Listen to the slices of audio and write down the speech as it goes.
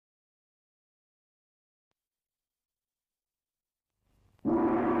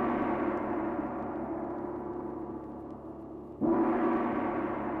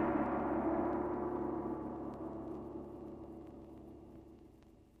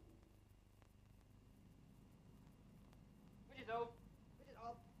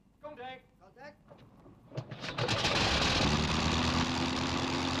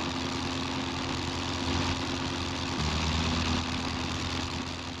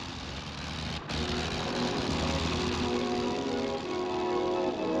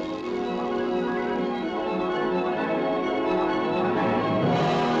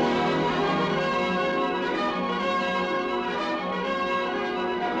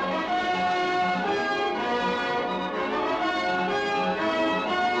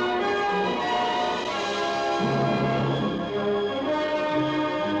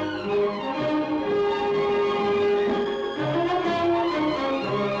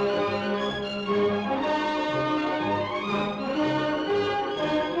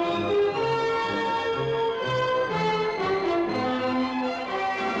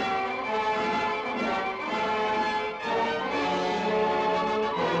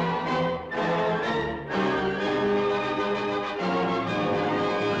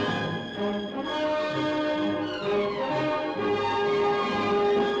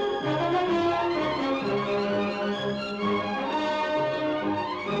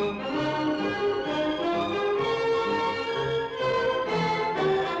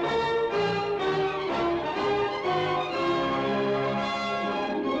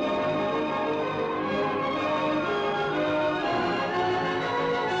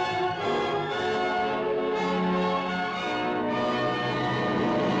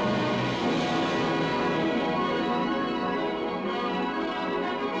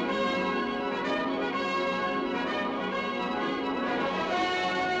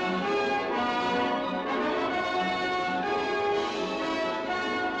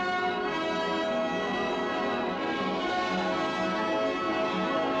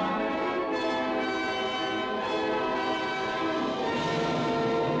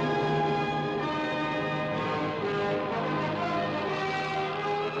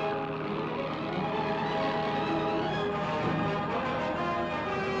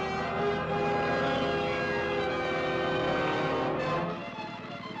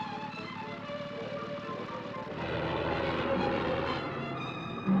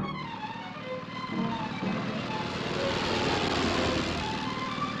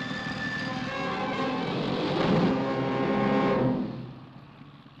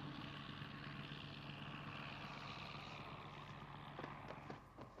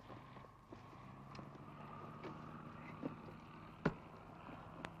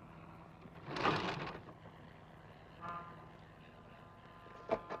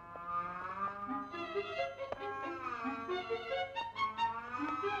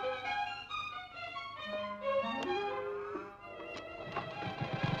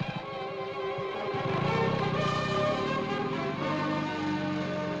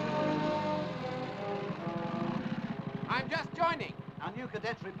I'm just joining. Our new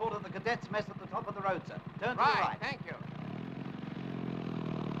cadets reported the cadets' mess at the top of the road, sir. Turn to the Right, right. thank you.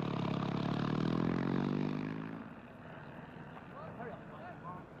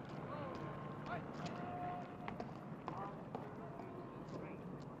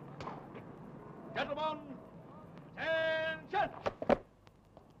 Gentlemen, attention!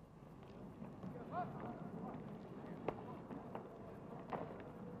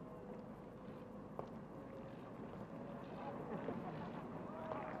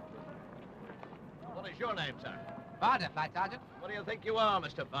 What is your name, sir? Barder, Flight Sergeant. What do you think you are,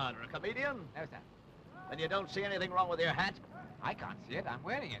 Mr. Barder? A comedian? No, sir. Then you don't see anything wrong with your hat? I can't see it. I'm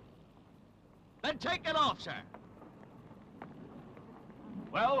wearing it. Then take it off, sir.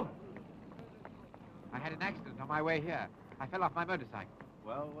 Well? I had an accident on my way here. I fell off my motorcycle.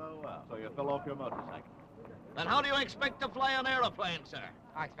 Well. So you fell off your motorcycle. Then how do you expect to fly an aeroplane, sir?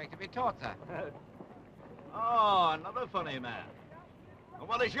 I expect to be taught, sir. Oh, another funny man. Well,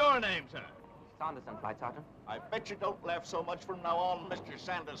 what is your name, sir? Sanderson, Flight Sergeant. I bet you don't laugh so much from now on, Mr.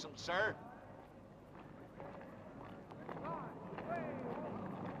 Sanderson, sir.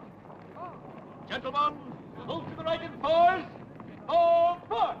 Gentlemen, move to the right in fours. On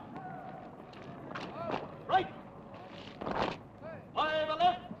four. Right. By the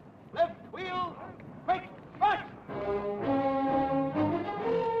left. Left wheel. Quick, march.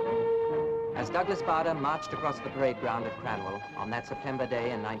 As Douglas Bader marched across the parade ground at Cranwell on that September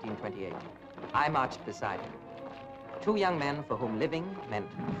day in 1928, I marched beside him. Two young men for whom living meant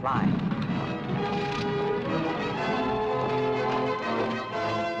flying.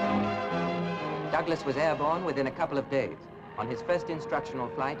 Douglas was airborne within a couple of days on his first instructional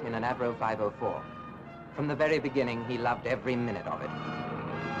flight in an Avro 504. From the very beginning, he loved every minute of it.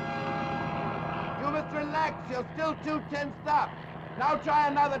 You must relax. You're still too tensed up. Now try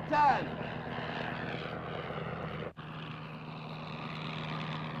another turn.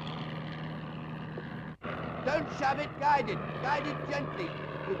 Don't shove it, guide it. Guide it gently.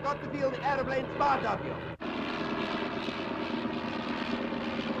 You've got to feel the aeroplane's part of you.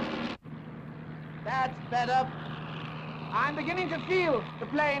 That's better. I'm beginning to feel the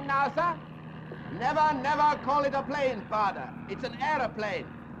plane now, sir. Never call it a plane, Father. It's an aeroplane.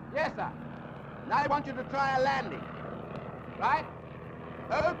 Yes, sir. Now I want you to try a landing. Right?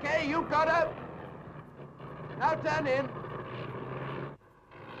 Okay, you got her. Now turn in.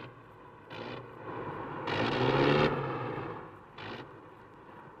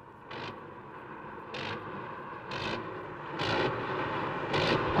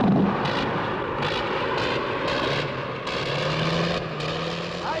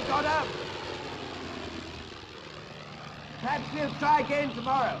 I got her. Perhaps we'll try again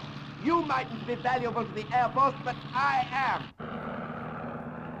tomorrow. You mightn't be valuable to the Air Force, but I am.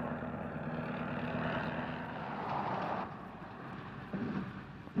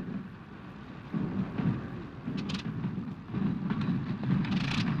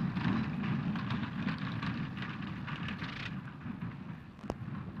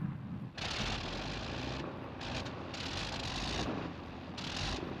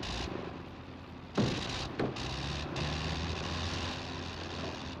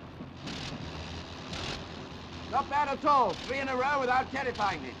 Not bad at all. 3 in a row without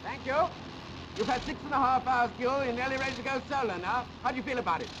terrifying me. Thank you. You've had 6.5 hours fuel. You're nearly ready to go solo now. How do you feel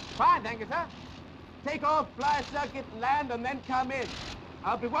about it? Fine, thank you, sir. Take off, fly a circuit, land, and then come in.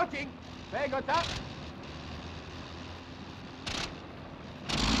 I'll be watching. Very good, sir.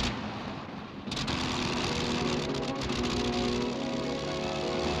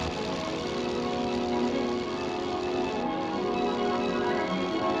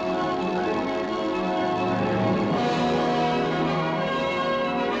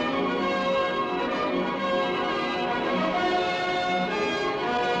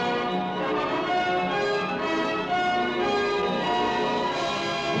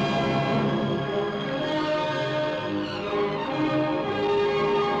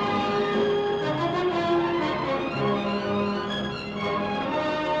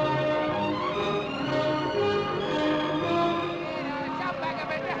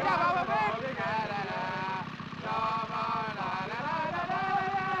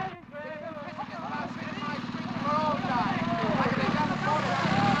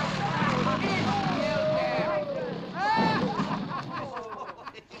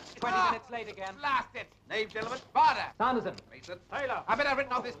 Again. Blast it! Name, gentlemen. Barder! Sanderson. Mason. Taylor. I bet I've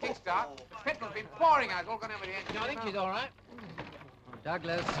written off this kickstart. The petrol's been pouring out. It's all gone over the engine. I think she's all right.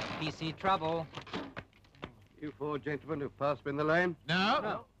 Douglas, PC trouble. You four gentlemen who've passed me in the lane?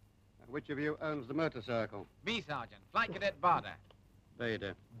 No. Which of you owns the motorcycle? Me, Sergeant. Flight Cadet Barder.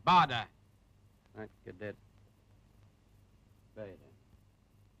 Vader. Barder. Night cadet. paid.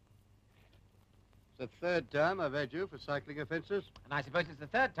 It's the third time I've had you for cycling offences. And I suppose it's the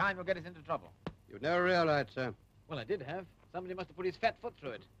third time you'll get us into trouble. You've no real right, sir. Well, I did have. Somebody must have put his fat foot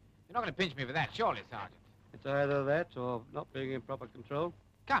through it. You're not going to pinch me for that, surely, Sergeant. It's either that or not being in proper control.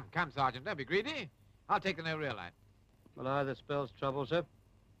 Come, Sergeant, don't be greedy. I'll take the no real light. Well, either spells trouble, sir.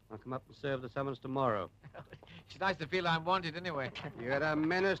 I'll come up and serve the summons tomorrow. It's nice to feel I'm wanted anyway. You're a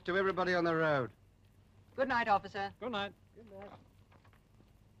menace to everybody on the road. Good night, officer. Good night.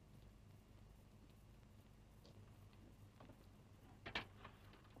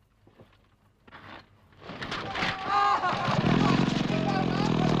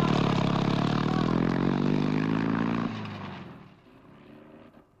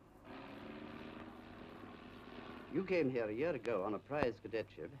 You came here a year ago on a prize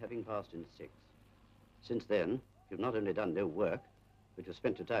cadetship, having passed in 6. Since then, you've not only done no work, but you've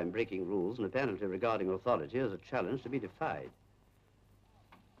spent your time breaking rules and apparently regarding authority as a challenge to be defied.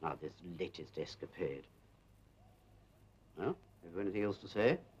 Now, this latest escapade. Well, have you anything else to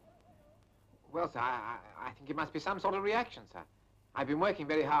say? Well, sir, I think it must be some sort of reaction, sir. I've been working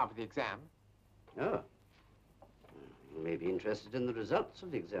very hard for the exam. Oh. You may be interested in the results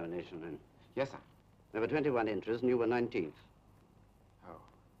of the examination, then. Yes, sir. There were 21 entries and you were 19th. Oh.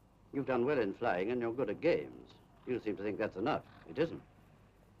 You've done well in flying and you're good at games. You seem to think that's enough. It isn't.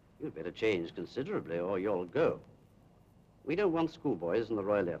 You'd better change considerably or you'll go. We don't want schoolboys in the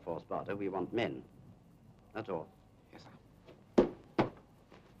Royal Air Force, Barter. We want men. That's all. Yes, sir.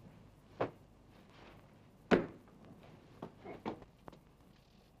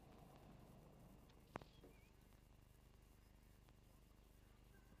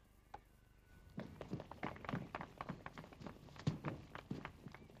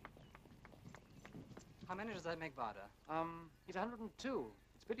 How many does that make, Barter? He's 102.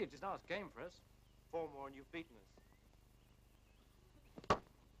 It's pity it is not a game for us. 4 more and you've beaten us.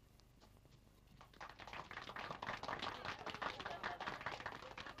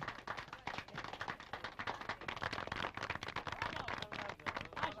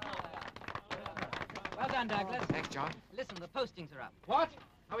 Well done, Douglas. Thanks, John. Listen, the postings are up. What?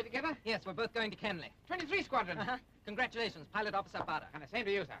 Are we together? Yes, we're both going to Kenley. 23 Squadron. Uh-huh. Congratulations, Pilot Officer Barter. And the same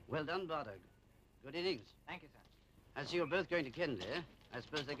to you, sir. Well done, Bartek. Good innings. Thank you, sir. I see you're both going to Kenley. I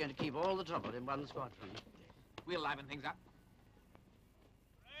suppose they're going to keep all the trouble in one squadron. We'll liven things up.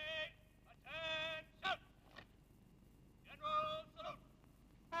 Attention! General salute!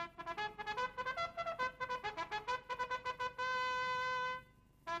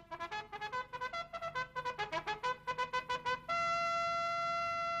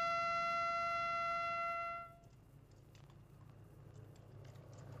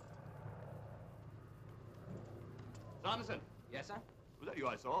 Sanderson, Yes, sir? was that you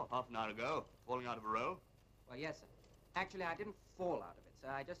I saw half an hour ago, falling out of a row? Well, yes, sir. Actually, I didn't fall out of it, sir.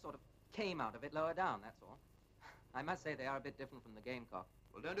 I just sort of came out of it lower down, that's all. I must say they are a bit different from the Gamecock.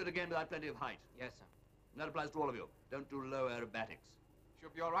 Well, don't do it again without plenty of height. Yes, sir. And that applies to all of you. Don't do low aerobatics. She'll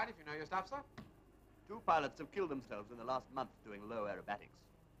be all right if you know your stuff, sir. 2 pilots have killed themselves in the last month doing low aerobatics.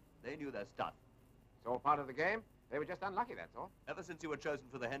 They knew their stuff. It's all part of the game. They were just unlucky, that's all. Ever since you were chosen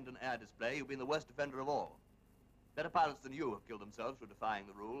for the Hendon Air Display, you've been the worst offender of all. Better pilots than you have killed themselves for defying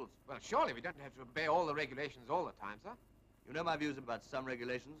the rules. Well, surely we don't have to obey all the regulations all the time, sir. You know my views about some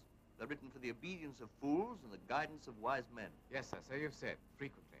regulations. They're written for the obedience of fools and the guidance of wise men. Yes, sir, so you've said,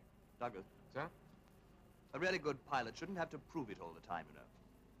 frequently. Douglas, Sir? a really good pilot shouldn't have to prove it all the time, you know.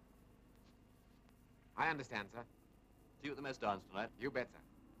 I understand, sir. See you at the mess dance tonight. You bet, sir.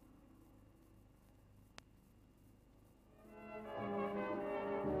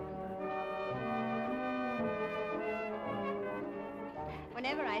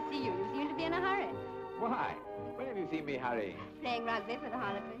 Whenever I see you, you seem to be in a hurry. Why? When have you seen me hurry? Playing rugby for the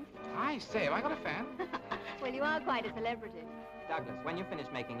Harlequins. I say, have I got a fan? Well, you are quite a celebrity. Douglas, when you finish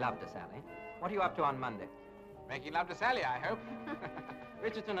making love to Sally, what are you up to on Monday? Making love to Sally, I hope.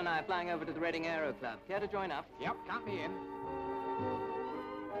 Richardson and I are flying over to the Reading Aero Club. Care to join up? Yep, count me in.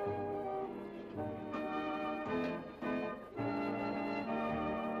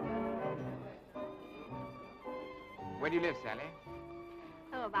 Where do you live, Sally?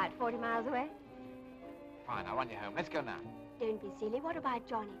 Oh, about 40 miles away. Fine, I'll run you home. Let's go now. Don't be silly. What about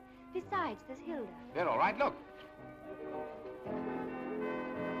Johnny? Besides, there's Hilda. They're all right, look.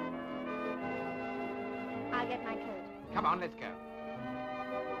 I'll get my coat. Come on, let's go.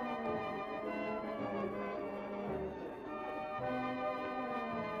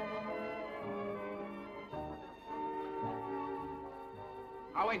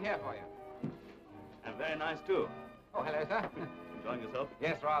 I'll wait here for you. And very nice, too. Oh, hello, sir. Enjoying yourself?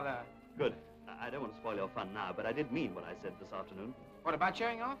 Yes, rather. Good. I don't want to spoil your fun now, but I did mean what I said this afternoon. What, about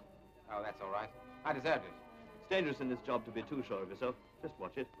showing off? Oh, that's all right. I deserved it. It's dangerous in this job to be too sure of yourself. Just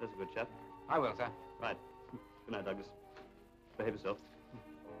watch it. There's a good chap. I will, sir. Right. Good night, Douglas. Behave yourself.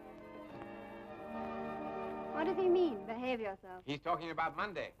 What does he mean, behave yourself? He's talking about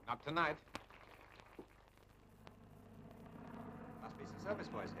Monday, not tonight. Must be some service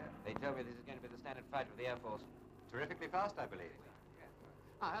boys here. They tell me this is going to be the standard fight of the Air Force. Terrifically fast, I believe.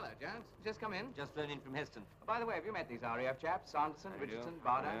 Oh, hello, Jones. Just come in. Just flown in from Heston. By the way, have you met these RAF chaps? Sanderson, I do. Richardson,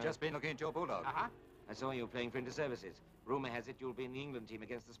 Barder? Just been looking at your bulldog. Uh-huh. I saw you playing for inter-services. Rumor has it you'll be in the England team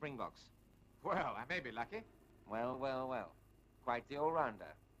against the Springboks. Well, I may be lucky. Well, well, well. Quite the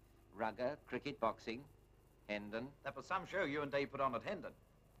all-rounder. Rugger, cricket, boxing, Hendon. That was some show you and Dave put on at Hendon.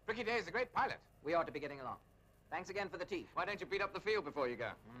 Ricky Day is a great pilot. We ought to be getting along. Thanks again for the tea. Why don't you beat up the field before you go?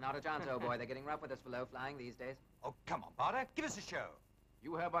 Not a chance, old boy. They're getting rough with us for low flying these days. Oh, come on, Barder. Give us a show.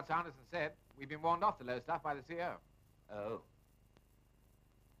 You heard what Sanderson said. We've been warned off the low stuff by the CO. Oh.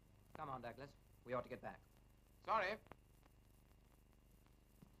 Come on, Douglas. We ought to get back. Sorry.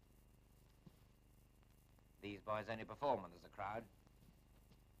 These boys only perform when there's a crowd.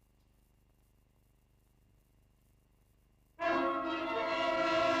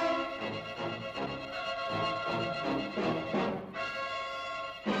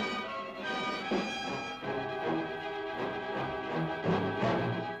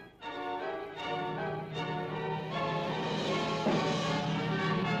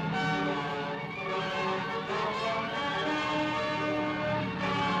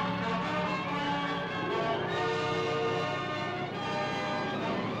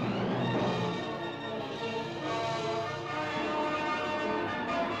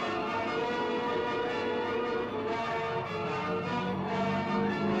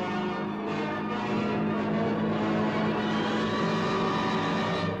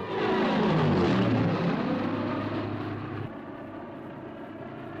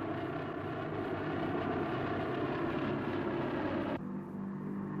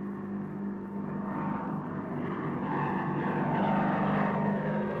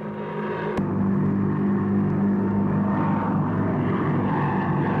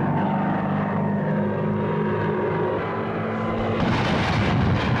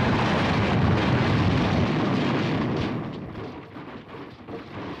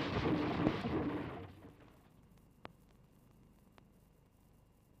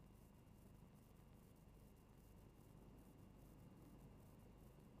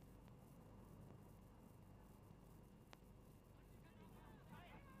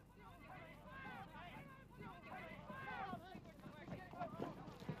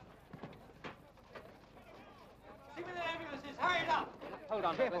 Hold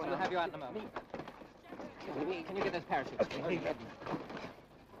on, Douglas. We'll have you out in a moment. Can you get those parachutes?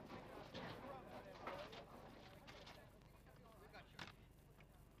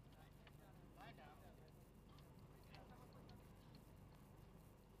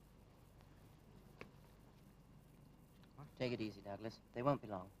 Take it easy, Douglas. They won't be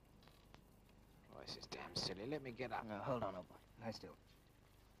long. Oh, this is damn silly. Let me get up. No, hold on, old boy. Lie still.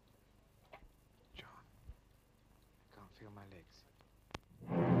 John, I can't feel my legs.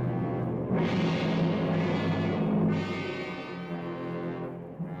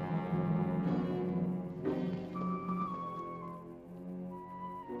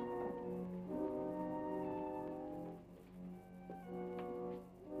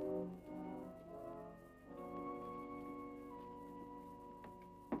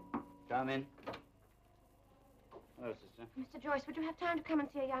 Come in. Hello, sister. Mr. Joyce, would you have time to come and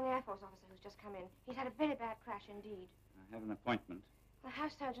see a young Air Force officer who's just come in? He's had a very bad crash indeed. I have an appointment. The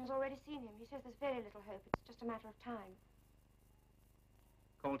house surgeon's already seen him. He says there's very little hope. It's just a matter of time.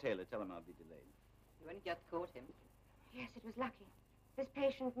 Call Taylor. Tell him I'll be delayed. You only just caught him. Yes, it was lucky. This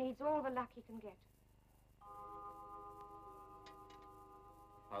patient needs all the luck he can get.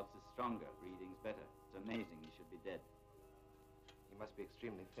 Pulse is stronger. Breathing's better. It's amazing he should be dead. He must be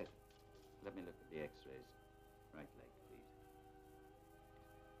extremely fit. Let me look at the x-rays. Right leg, please.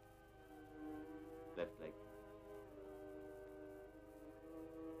 Left leg.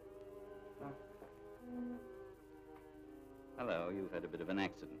 Hello, you've had a bit of an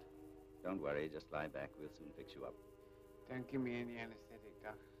accident. Don't worry, just lie back. We'll soon fix you up. Don't give me any anesthetic,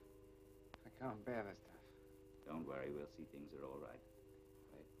 Doc. I can't bear the stuff. Don't worry, we'll see things are all right.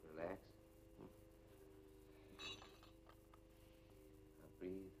 Wait, relax. Now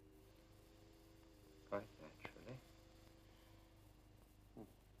breathe. Quite naturally.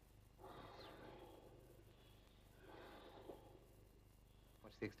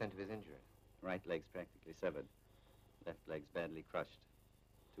 What's the extent of his injury? Right leg's practically severed. Left leg's badly crushed.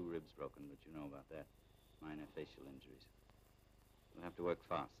 2 ribs broken, but you know about that. Minor facial injuries. We'll have to work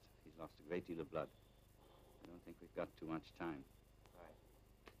fast. He's lost a great deal of blood. I don't think we've got too much time.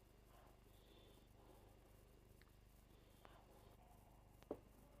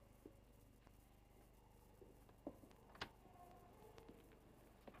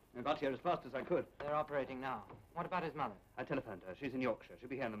 I got here as fast as I could. They're operating now. What about his mother? I telephoned her. She's in Yorkshire. She'll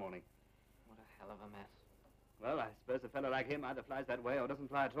be here in the morning. What a hell of a mess. Well, I suppose a fellow like him either flies that way or doesn't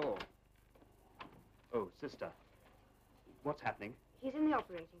fly at all. Oh, sister. What's happening? He's in the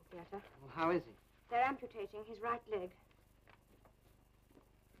operating theatre. Well, how is he? They're amputating his right leg.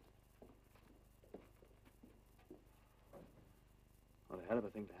 What a hell of a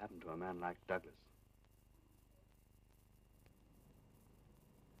thing to happen to a man like Douglas.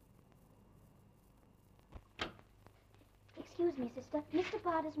 Excuse me, sister. Mr.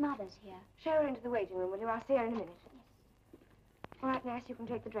 Barter's mother's here. Show her into the waiting room, will you? I'll see her in a minute. Yes. All right, nurse, you can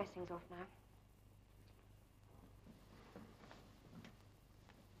take the dressings off now.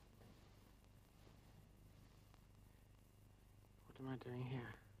 What am I doing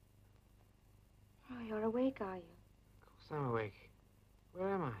here? Oh, you're awake, are you? Of course I'm awake. Where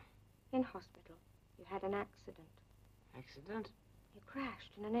am I? In hospital. You had an accident. Accident? You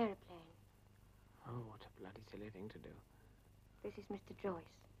crashed in an airplane. Oh, what a bloody silly thing to do. This is Mr. Joyce.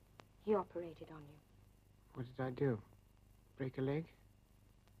 He operated on you. What did I do? Break a leg?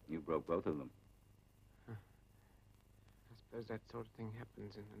 You broke both of them. Huh. I suppose that sort of thing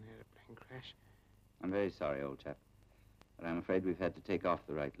happens in an airplane crash. I'm very sorry, old chap. But I'm afraid we've had to take off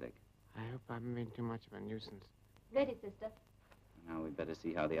the right leg. I hope I haven't been too much of a nuisance. Ready, sister. Now we'd better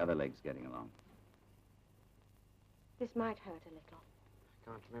see how the other leg's getting along. This might hurt a little.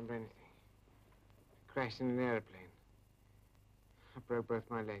 I can't remember anything. I crashed in an airplane. I broke both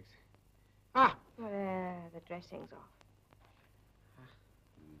my legs. Ah! There, the dressing's off.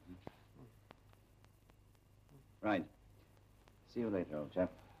 Right. See you later, old chap.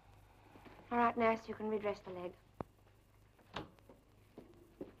 All right, nurse, you can redress the leg.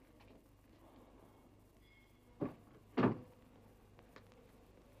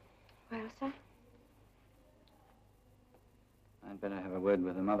 Well, sir? I'd better have a word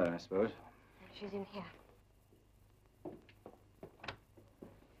with the mother, I suppose. She's in here.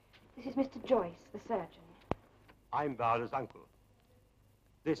 This is Mr. Joyce, the surgeon. I'm Barter's uncle.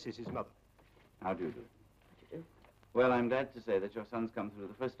 This is his mother. How do you do? What do you do? Well, I'm glad to say that your son's come through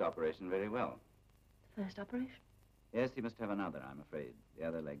the first operation very well. The first operation? Yes, he must have another, I'm afraid. The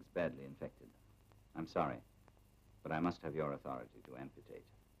other leg's badly infected. I'm sorry, but I must have your authority to amputate.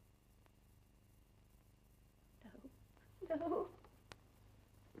 No.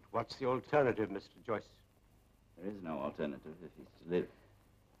 But what's the alternative, Mr. Joyce? There is no alternative if he's to live.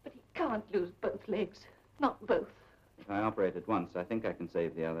 But he can't lose both legs. Not both. If I operate at once, I think I can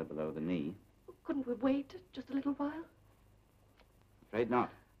save the other below the knee. Couldn't we wait just a little while? Afraid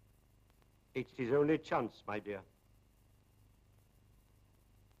not. It's his only chance, my dear.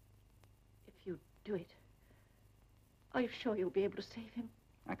 If you do it, are you sure you'll be able to save him?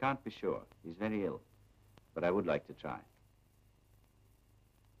 I can't be sure. He's very ill. But I would like to try.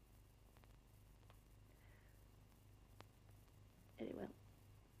 Very well.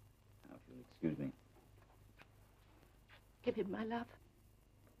 Now, if you'll excuse me. Give him my love.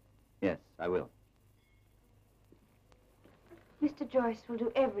 Yes, I will. Mr. Joyce will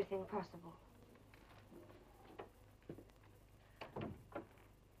do everything possible.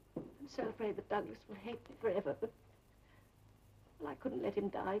 I'm so afraid that Douglas will hate me forever, but... Well, I couldn't let him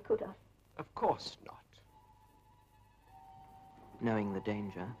die, could I? Of course not. Knowing the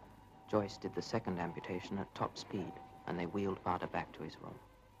danger, Joyce did the second amputation at top speed, and they wheeled Barter back to his room.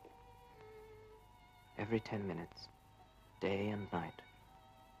 Every 10 minutes, day and night,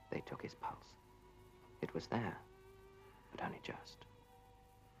 they took his pulse. It was there, but only just.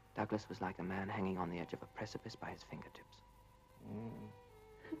 Douglas was like a man hanging on the edge of a precipice by his fingertips.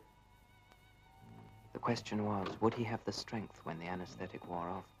 The question was, would he have the strength when the anesthetic wore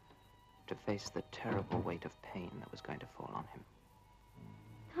off to face the terrible weight of pain that was going to fall on him?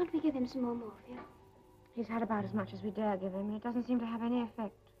 Can't we give him some more morphia? He's had about as much as we dare give him, and it doesn't seem to have any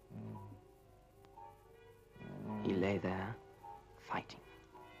effect. He lay there, fighting,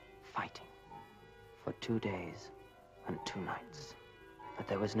 for 2 days and 2 nights. But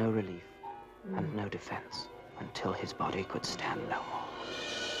there was no relief and no defense until his body could stand no more.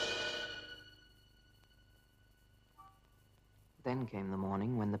 Then came the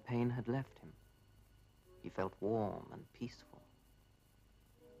morning when the pain had left him. He felt warm and peaceful.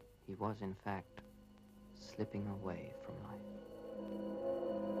 He was, in fact, slipping away from life.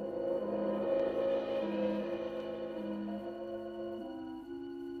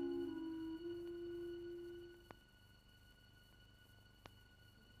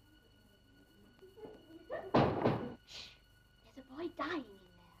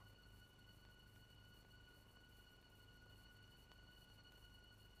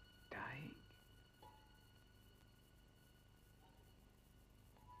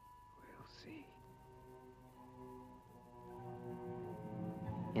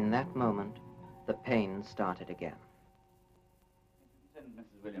 that moment, the pain started again. Send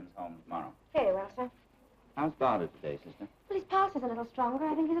Mrs. Williams home tomorrow. Very well, sir. How's Barter today, sister? Well, his pulse is a little stronger.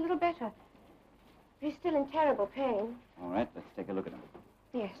 I think he's a little better. He's still in terrible pain. All right, let's take a look at him.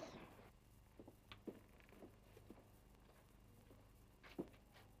 Yes.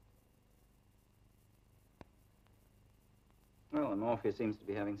 Well, the morphia seems to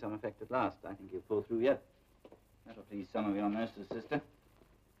be having some effect at last. I think he'll pull through yet. That'll please some of your nurses, sister.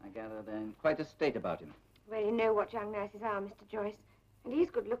 I gather they're in quite a state about him. Well, you know what young nurses are, Mr. Joyce. And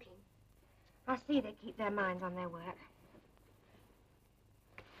he's good looking. I see they keep their minds on their work.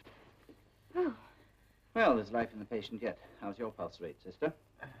 Oh. Well, there's life in the patient yet. How's your pulse rate, sister?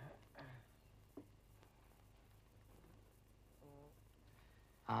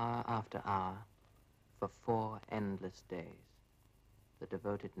 Hour after hour, for 4 endless days, the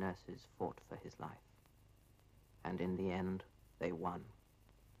devoted nurses fought for his life. And in the end, they won.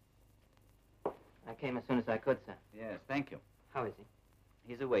 I came as soon as I could, sir. Yes, thank you. How is he?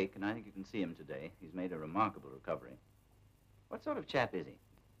 He's awake, and I think you can see him today. He's made a remarkable recovery. What sort of chap is he?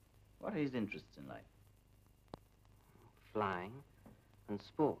 What are his interests in life? Flying and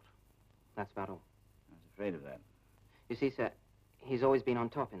sport. That's about all. I was afraid of that. You see, sir, he's always been on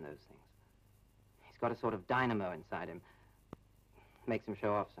top in those things. He's got a sort of dynamo inside him. Makes him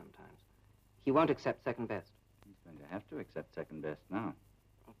show off sometimes. He won't accept second best. He's going to have to accept second best now.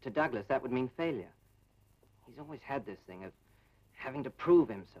 To Douglas, that would mean failure. He's always had this thing of having to prove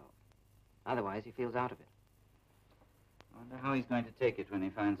himself. Otherwise, he feels out of it. I wonder how he's going to take it when he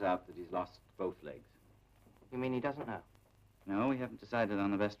finds out that he's lost both legs. You mean he doesn't know? No, we haven't decided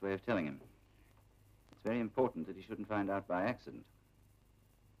on the best way of telling him. It's very important that he shouldn't find out by accident.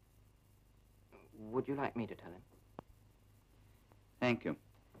 Would you like me to tell him? Thank you.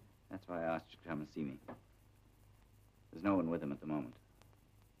 That's why I asked you to come and see me. There's no one with him at the moment.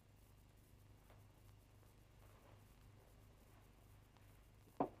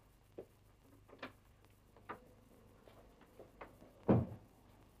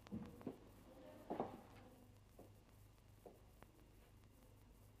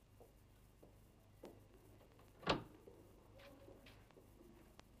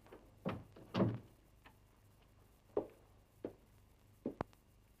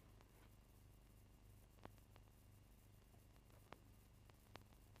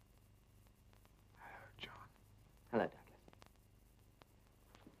 Hello, Douglas.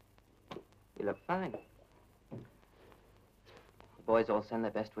 You look fine. The boys all send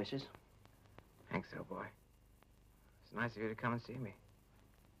their best wishes. Thanks, old boy. It's nice of you to come and see me.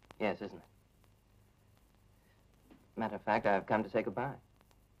 Yes, isn't it? Matter of fact, I've come to say goodbye.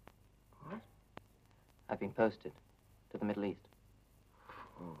 What? I've been posted to the Middle East.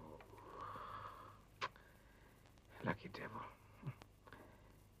 Oh. Lucky devil.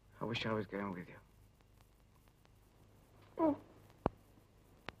 I wish I was going with you. Oh.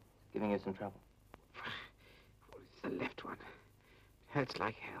 Giving you some trouble. Well, it's the left one. It hurts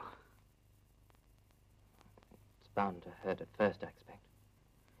like hell. It's bound to hurt at first, I expect.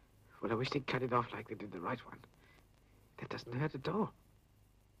 Well, I wish they'd cut it off like they did the right one. That doesn't hurt at all.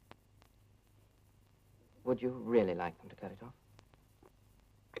 Would you really like them to cut it off?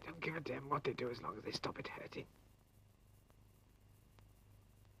 I don't give a damn what they do as long as they stop it hurting.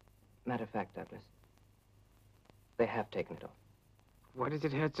 Matter of fact, Douglas, they have taken it off. Why does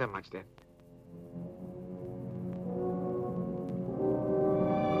it hurt so much then?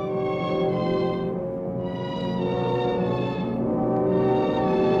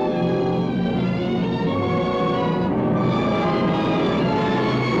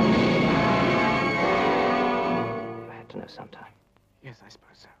 I had to know sometime. Yes, I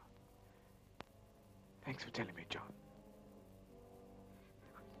suppose so. Thanks for telling me, John.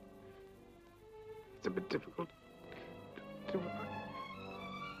 It's a bit difficult to...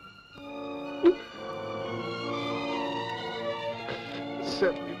 It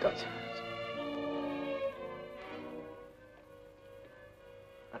certainly does hurt.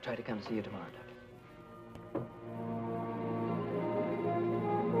 I'll try to come see you tomorrow, Douglas.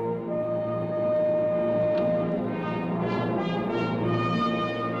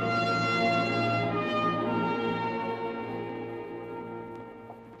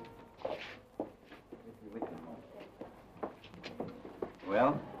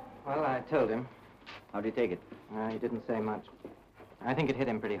 Well, I told him. How'd he take it? He didn't say much. I think it hit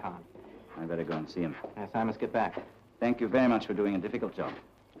him pretty hard. I better go and see him. Yes, I must get back. Thank you very much for doing a difficult job.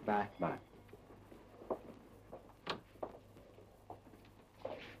 Bye. Bye.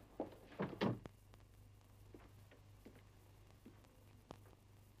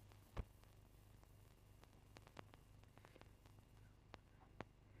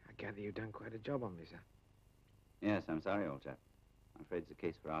 gather you've done quite a job on me, sir. Yes, I'm sorry, old chap. I'm afraid it's a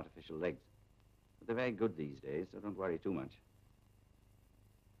case for artificial legs. But they're very good these days, so don't worry too much.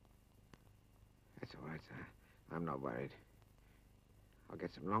 That's all right, sir. I'm not worried. I'll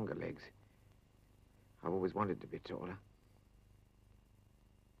get some longer legs. I've always wanted to be taller.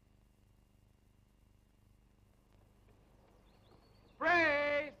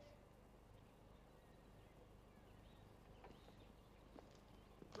 Brace!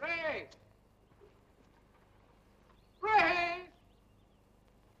 Brace! Brace!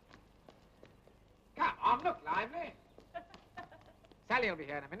 Come on, look lively. Sally will be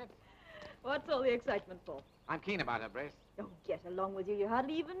here in a minute. What's all the excitement for? I'm keen about her, Brace. Oh, get along with you. You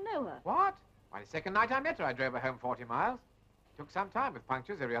hardly even know her. What? Why, the second night I met her, I drove her home 40 miles. Took some time with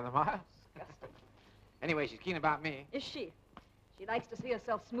punctures every other mile. Anyway, she's keen about me. Is she? She likes to see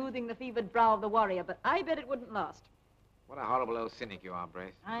herself smoothing the fevered brow of the warrior, but I bet it wouldn't last. What a horrible old cynic you are,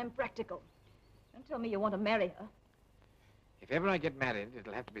 Brace. I'm practical. Don't tell me you want to marry her. If ever I get married,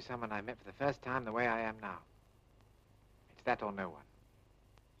 it'll have to be someone I met for the first time the way I am now. It's that or no one.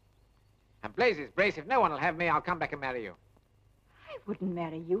 And blazes, Brace, if no one will have me, I'll come back and marry you. I wouldn't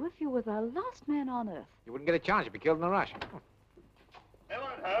marry you if you were the last man on earth. You wouldn't get a chance. You'd be killed in a rush.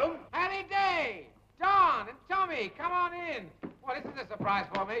 Anyone at home? Harry Day! Don and Tommy, come on in. Well, this is a surprise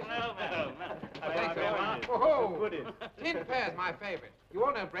formation. No. Oh, thanks very much. Whoa! Tin Pear's my favorite. You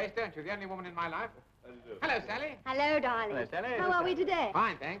all know Brace, don't you? The only woman in my life. Hello, Sally. Hello, darling. Hello, Sally. How are we today?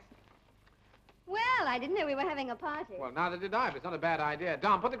 Fine, thanks. Well, I didn't know we were having a party. Well, neither did I, but it's not a bad idea.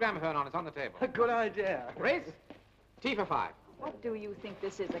 Don, put the gramophone on. It's on the table. A good idea. Brace, tea for 5. What do you think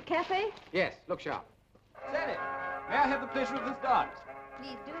this is, a cafe? Yes, look sharp. Sally, may I have the pleasure of this dance?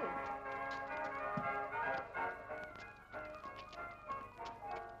 Please do.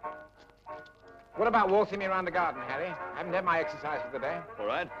 What about waltzing me around the garden, Harry? I haven't had my exercise for the day. All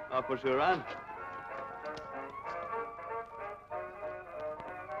right, I'll push you around.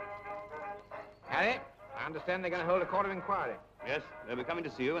 Harry, I understand they're going to hold a court of inquiry. Yes, they'll be coming to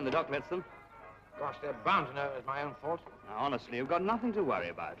see you when the doc lets them. Gosh, they're bound to know it was my own fault. Now, honestly, you've got nothing to worry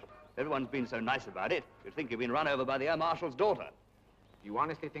about. Everyone's been so nice about it, you'd think you've been run over by the Air Marshal's daughter. You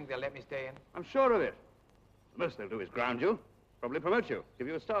honestly think they'll let me stay in? I'm sure of it. The most they'll do is ground you, probably promote you, give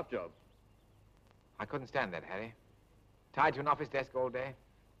you a staff job. I couldn't stand that, Harry. Tied to an office desk all day.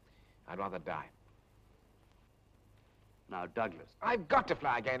 I'd rather die. Now, Douglas. I've got to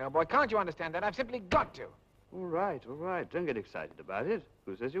fly again, old boy. Can't you understand that? I've simply got to. All right. Don't get excited about it.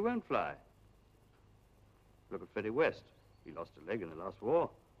 Who says you won't fly? Look at Freddie West. He lost a leg in the last war.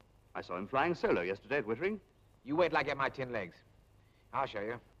 I saw him flying solo yesterday at Wittering. You wait till I get my tin legs. I'll show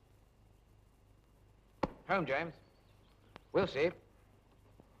you. Home, James. We'll see.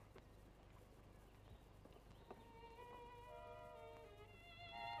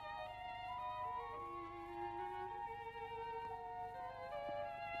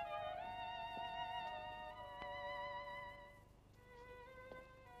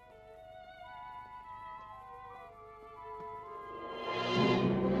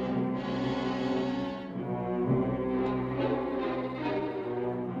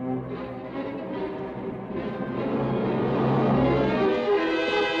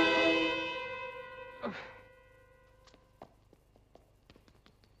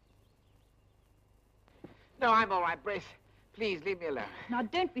 No, I'm all right, Brace. Please, leave me alone. Now,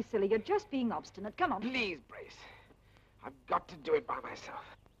 don't be silly. You're just being obstinate. Come on. Please, Brace. I've got to do it by myself.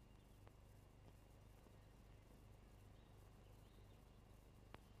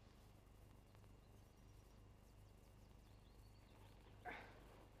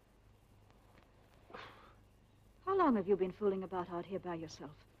 How long have you been fooling about out here by yourself?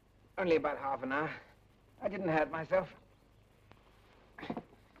 Only about half an hour. I didn't hurt myself.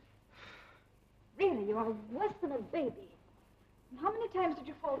 Really, you are worse than a baby. And how many times did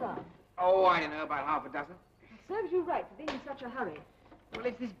you fall down? Oh, I know, about half a dozen. It serves you right for being in such a hurry. Well,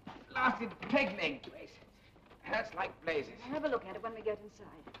 it's this blasted peg leg, Brace. It hurts like blazes. I'll have a look at it when we get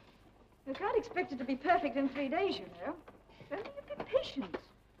inside. You can't expect it to be perfect in 3 days, you know. If only you'd be patient.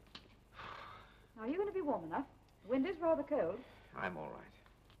 Now, are you going to be warm enough? The wind is rather cold. I'm all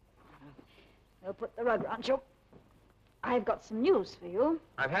right. We'll put the rug around you. I've got some news for you.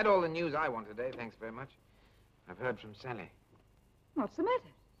 I've had all the news I want today, thanks very much. I've heard from Sally. What's the matter?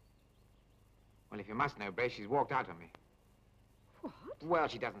 Well, if you must know, Brace, she's walked out on me. What? Well,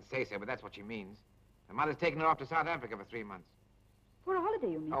 she doesn't say so, but that's what she means. Her mother's taken her off to South Africa for 3 months. For a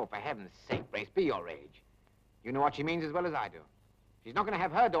holiday, you mean? Oh, for heaven's sake, Brace, be your age. You know what she means as well as I do. She's not going to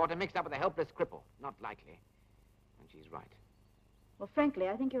have her daughter mixed up with a helpless cripple. Not likely. And she's right. Well, frankly,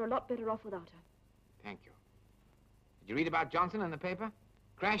 I think you're a lot better off without her. Thank you. Did you read about Johnson in the paper?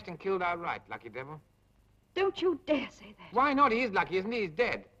 Crashed and killed outright, lucky devil. Don't you dare say that. Why not? He is lucky, isn't he? He's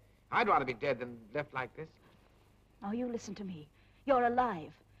dead. I'd rather be dead than left like this. Now, you listen to me. You're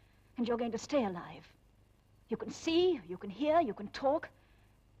alive, and you're going to stay alive. You can see, you can hear, you can talk,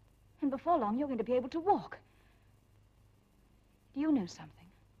 and before long, you're going to be able to walk. Do you know something?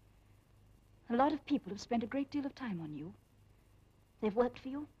 A lot of people have spent a great deal of time on you. They've worked for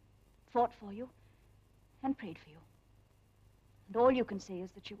you, fought for you, and prayed for you. And all you can say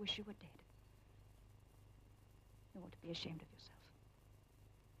is that you wish you were dead. You ought to be ashamed of yourself.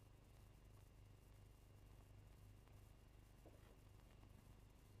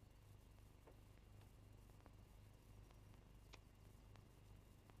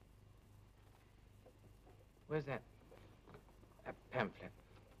 Where's that? That pamphlet.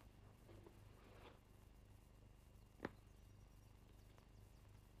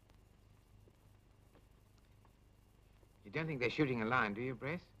 You don't think they're shooting a line, do you,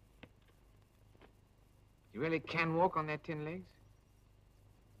 Brace? You really can walk on their tin legs?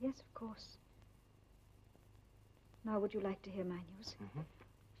 Yes, of course. Now, would you like to hear my news?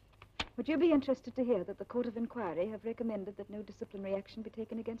 Would you be interested to hear that the Court of Inquiry have recommended that no disciplinary action be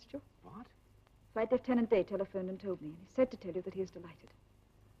taken against you? What? Flight Lieutenant Day telephoned and told me, and he said to tell you that he is delighted.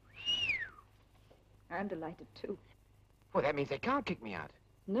 I'm delighted, too. Well, that means they can't kick me out.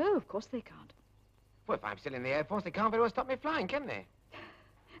 No, of course they can't. Well, if I'm still in the Air Force, they can't very well stop me flying, can they?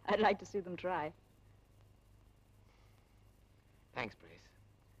 I'd like to see them try. Thanks, Brace.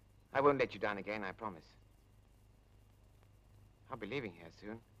 I won't let you down again, I promise. I'll be leaving here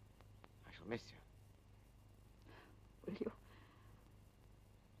soon. I shall miss you. Will you?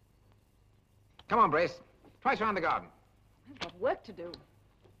 Come on, Brace. Twice around the garden. I've got work to do.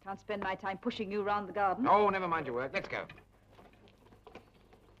 Can't spend my time pushing you around the garden. Oh, never mind your work. Let's go.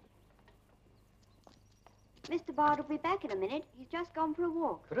 Mr. Bard will be back in a minute. He's just gone for a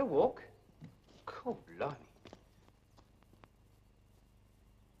walk. For a walk? Oh, blimey.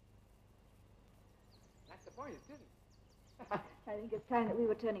 That's the point, isn't it? I think it's time that we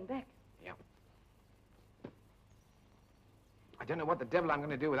were turning back. Yeah. I don't know what the devil I'm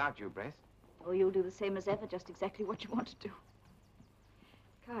going to do without you, Brace. Oh, you'll do the same as ever, just exactly what you want to do.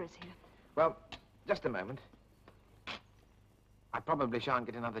 Car is here. Well, just a moment. I probably shan't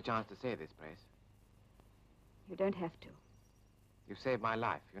get another chance to say this, Brace. You don't have to. You saved my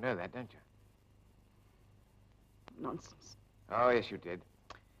life. You know that, don't you? Nonsense. Oh, yes, you did.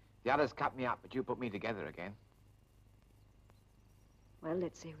 The others cut me up, but you put me together again. Well,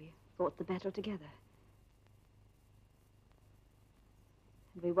 let's say we fought the battle together.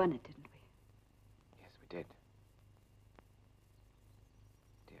 And we won it, didn't we? Yes, we did.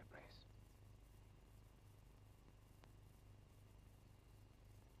 Dear Brace.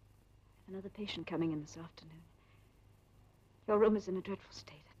 Another patient coming in this afternoon. Your room is in a dreadful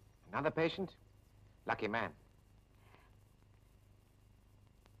state. Another patient? Lucky man.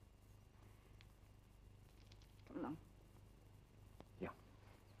 Come along. Yeah.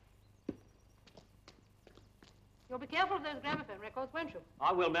 You'll be careful of those gramophone records, won't you?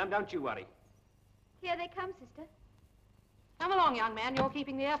 I will, ma'am. Don't you worry. Here they come, sister. Come along, young man. You're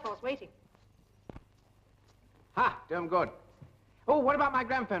keeping the Air Force waiting. Ha! Doing good. Oh, what about my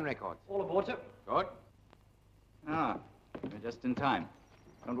gramophone records? All aboard, sir. Good. Ah, we're just in time.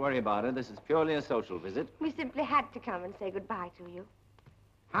 Don't worry about it. This is purely a social visit. We simply had to come and say goodbye to you.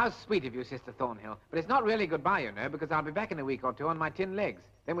 How sweet of you, Sister Thornhill. But it's not really goodbye, you know, because I'll be back in a week or two on my tin legs.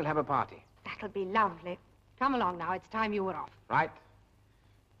 Then we'll have a party. That'll be lovely. Come along now. It's time you were off. Right.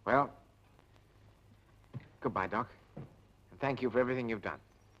 Well, goodbye, Doc. And thank you for everything you've done.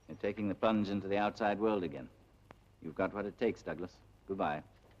 You're taking the plunge into the outside world again. You've got what it takes, Douglas. Goodbye.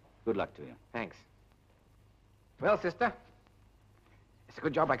 Good luck to you. Thanks. Well, sister, it's a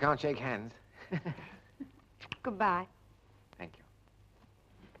good job I can't shake hands. Goodbye. Thank you.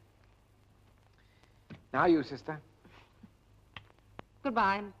 Now you, sister.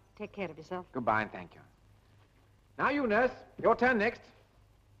 Goodbye, and take care of yourself. Goodbye and thank you. Now you, nurse. Your turn next.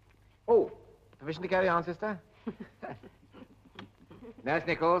 Oh, permission to carry on, sister? Nurse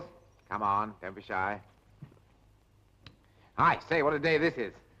Nichols, come on, don't be shy. I say, what a day this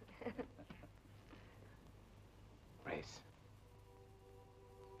is. Brace.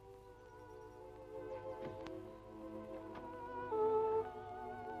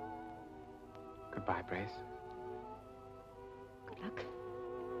 Goodbye, Brace. Good luck.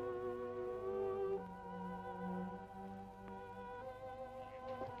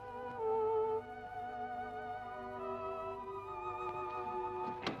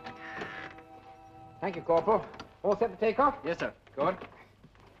 Thank you, Corporal. All set to take off? Yes, sir. Good.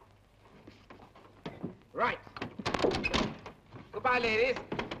 Right. Goodbye, ladies.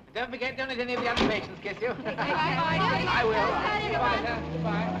 Don't forget, don't let any of the other patients kiss you. Bye. I will. Goodbye, sir.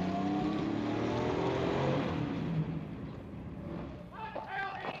 Goodbye.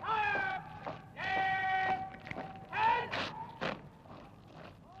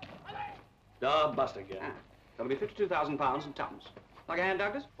 Bust again. That'll be £52,000 in tums. Like a hand,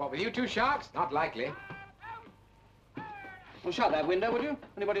 Douglas? What, with you two sharks? Not likely. Well, shut that window, would you?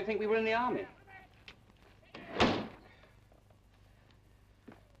 Anybody think we were in the army?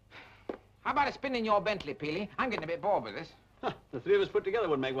 How about a spin in your Bentley, Peely? I'm getting a bit bored with this. The three of us put together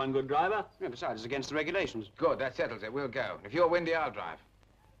would make one good driver. Yeah, besides, it's against the regulations. Good, that settles it. We'll go. If you're windy, I'll drive.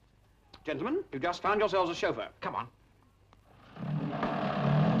 Gentlemen, you've just found yourselves a chauffeur. Come on.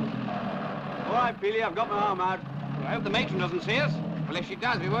 All right, Peely, I've got my arm out. I hope the matron doesn't see us. Well, if she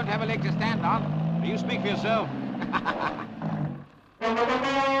does, we won't have a leg to stand on. You speak for yourself.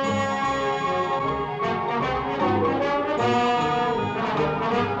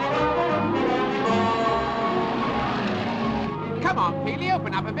 Come on, Peely,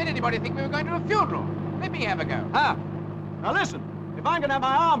 open up a bit. Anybody think we were going to a funeral? Let me have a go. Ah, now listen. If I'm going to have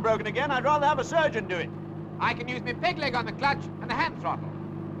my arm broken again, I'd rather have a surgeon do it. I can use my peg leg on the clutch and the hand throttle.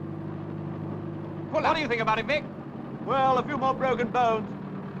 Pull up. What do you think about it, Vic? Well, a few more broken bones.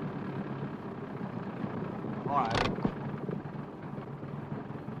 All right.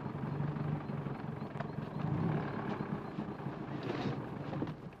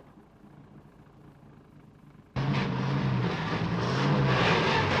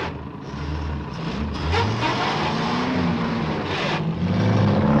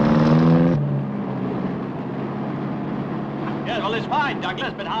 Yes, well, it's fine,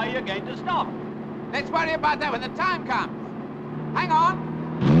 Douglas, but how are you going to stop? Let's worry about that when the time comes. Hang on.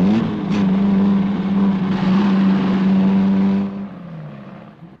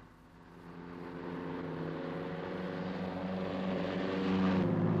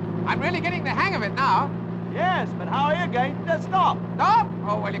 I'm really getting the hang of it now. Yes, but how are you going to stop? Stop?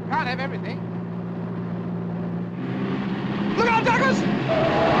 Oh, well, you can't have everything. Look out, Douglas!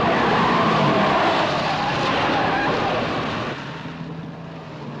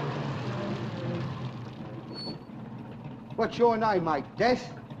 What's your name, mate?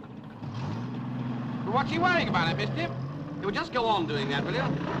 Death? Well, what's he worrying about? I missed him. You will just go on doing that, will you? All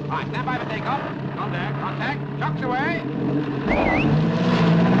right, stand by for takeoff. Contact. Contact. Chocks away.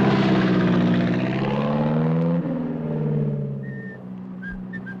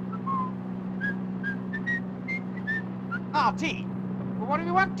 tea. Well, what do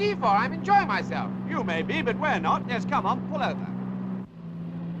we want tea for? I'm enjoying myself. You may be, but we're not. Yes, come on, pull over.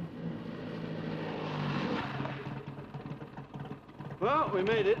 Well, we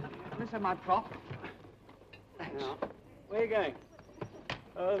made it. Let's have my prop. Thanks. Now, where are you going?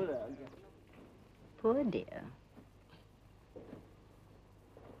 Over there. Poor dear.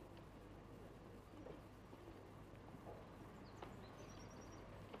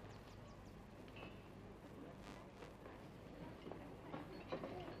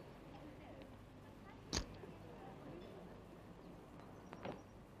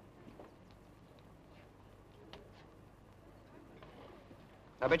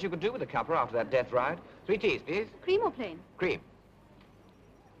 I bet you could do with a cuppa after that death ride. 3 teas, please. Cream or plain? Cream.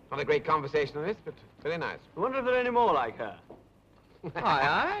 Not a great conversationalist, but very nice. I wonder if there are any more like her. Aye,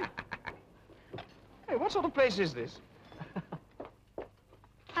 aye. Hey, what sort of place is this?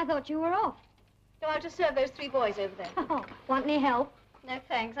 I thought you were off. No, I'll just serve those 3 boys over there. Oh, want any help? No,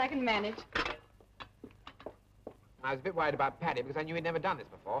 thanks. I can manage. I was a bit worried about Paddy because I knew he'd never done this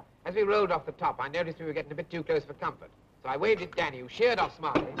before. As we rolled off the top, I noticed we were getting a bit too close for comfort. So I waved at Danny, who sheared off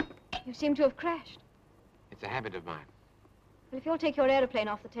smartly. You seem to have crashed. It's a habit of mine. Well, if you'll take your aeroplane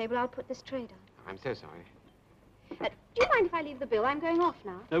off the table, I'll put this tray down. I'm so sorry. Do you mind if I leave the bill? I'm going off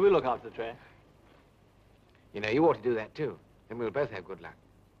now. No, we'll look after the tray. You know, you ought to do that, too. Then we'll both have good luck.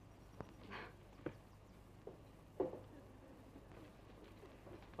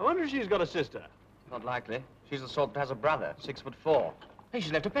 I wonder if she's got a sister. Not likely. She's the sort that has a brother, 6'4". Hey,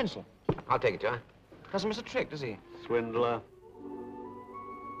 she's left a pencil. I'll take it to her. Doesn't miss a trick, does he? Swindler.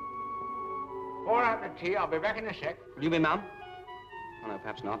 Pour out the tea. I'll be back in a sec. Will you be, Mum? Oh, no,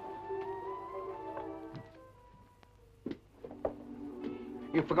 perhaps not.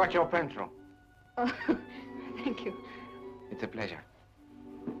 You forgot your pencil. Oh, thank you. It's a pleasure.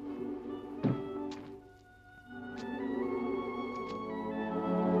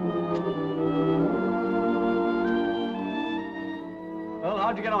 Well,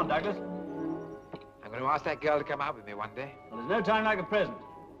 how'd you get on, Douglas? I'm going to ask that girl to come out with me one day. Well, there's no time like the present.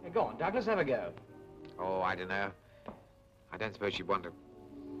 Hey, go on, Douglas, have a go. Oh, I don't know. I don't suppose she'd want to.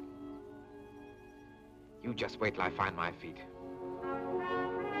 You just wait till I find my feet.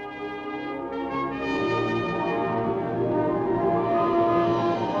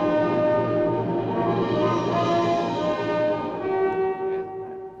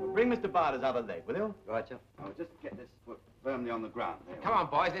 Mr. Barter's other leg, will you? Right, sir. I'll just get this foot firmly on the ground. There we Come on,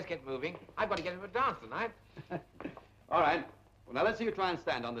 boys, let's get moving. I've got to get into a dance tonight. All right. Well, now let's see you try and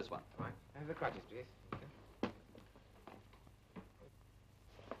stand on this one. All right. Have the crutches, please.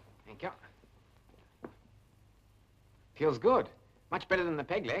 Thank you. Feels good. Much better than the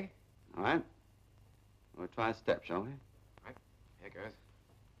peg leg. All right. We'll try a step, shall we? Right. Here goes.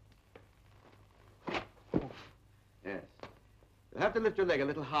 Yes. You'll have to lift your leg a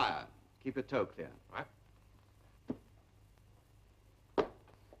little higher. Keep your toe clear. Right.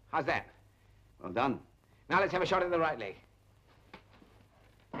 How's that? Well done. Now let's have a shot at the right leg.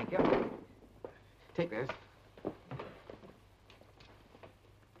 Thank you. Take this.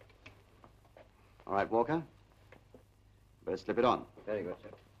 All right, Walker. Better slip it on. Very good, sir.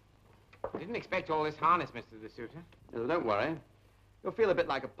 Didn't expect all this harness, Mr. DeSuter. Well, don't worry. You'll feel a bit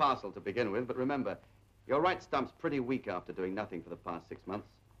like a parcel to begin with, but remember, your right stump's pretty weak after doing nothing for the past 6 months.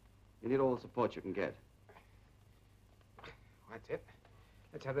 You need all the support you can get. That's it.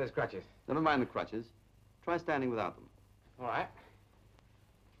 Let's have those crutches. Never mind the crutches. Try standing without them. All right.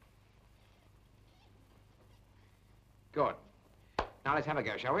 Good. Now let's have a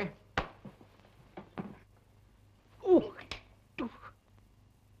go, shall we? Ooh.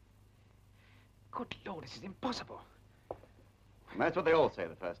 Good Lord, this is impossible. And that's what they all say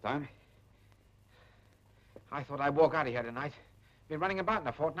the first time. I thought I'd walk out of here tonight. Been running about in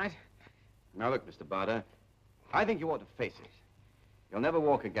a fortnight. Now look, Mr. Barter, I think you ought to face it. You'll never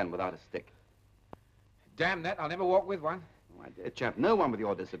walk again without a stick. Damn that, I'll never walk with one. My dear chap, no one with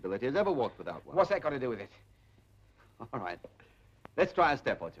your disability has ever walked without one. What's that got to do with it? All right. Let's try a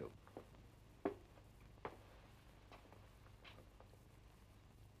step or two.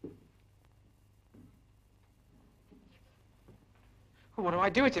 What do I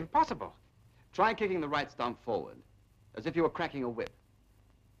do? It's impossible. Try kicking the right stump forward, as if you were cracking a whip.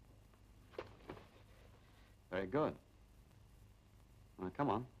 Very good. Now,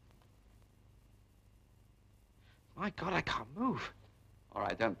 come on. My God, I can't move. All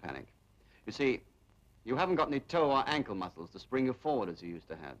right, don't panic. You see, you haven't got any toe or ankle muscles to spring you forward as you used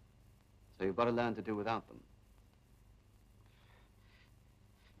to have. So you've got to learn to do without them.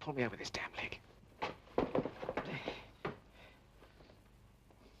 Pull me over this damn leg.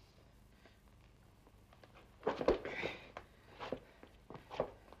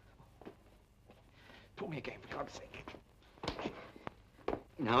 Pull me again, for God's sake.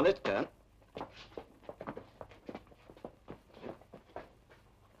 Now, let's turn.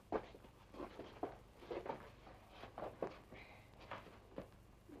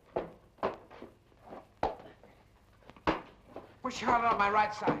 Push harder on my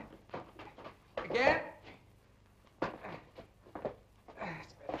right side. Again. That's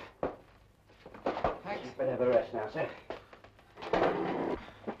better. Thanks. You better have a rest now, sir.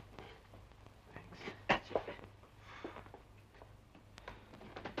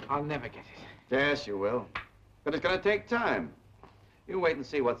 I'll never get it. Yes, you will. But it's going to take time. You wait and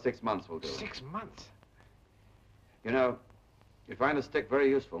see what 6 months will do. 6 months? You know, you find a stick very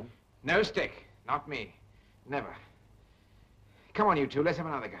useful. No stick. Not me. Never. Come on, you two. Let's have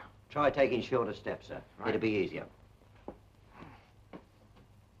another go. Try taking shorter steps, sir. Right. It'll be easier.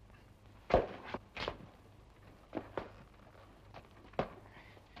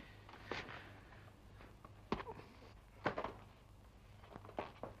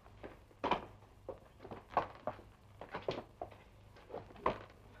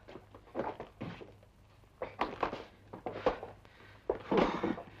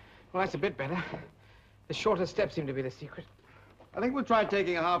 Well, that's a bit better. The shorter steps seem to be the secret. I think we'll try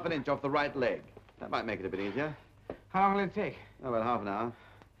taking a half an inch off the right leg. That might make it a bit easier. How long will it take? Oh, about half an hour.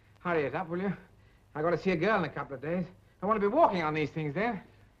 Hurry it up, will you? I got to see a girl in a couple of days. I want to be walking on these things there.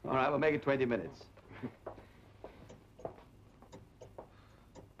 All right, we'll make it 20 minutes.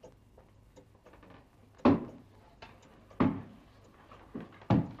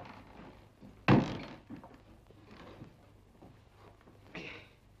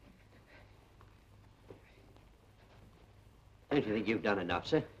 Don't you think you've done enough,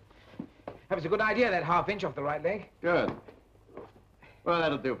 sir? That was a good idea, that half inch off the right leg. Good. Well,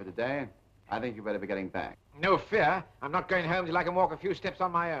 that'll do for today. I think you better be getting back. No fear. I'm not going home till I can walk a few steps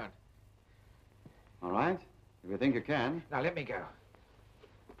on my own. All right? If you think you can. Now, let me go.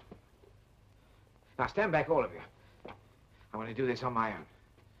 Now, stand back, all of you. I want to do this on my own.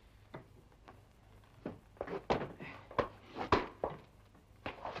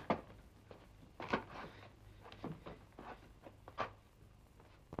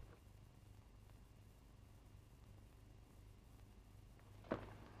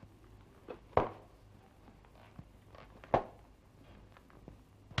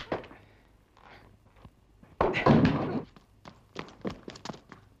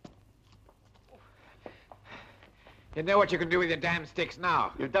 You know what you can do with your damn sticks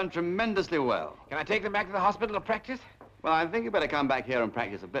now. You've done tremendously well. Can I take them back to the hospital to practice? Well, I think you better come back here and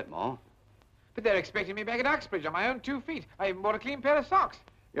practice a bit more. But they're expecting me back at Uxbridge on my own 2 feet. I even bought a clean pair of socks.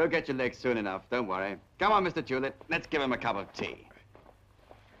 You'll get your legs soon enough, don't worry. Come on, Mr. Tulip, let's give him a cup of tea.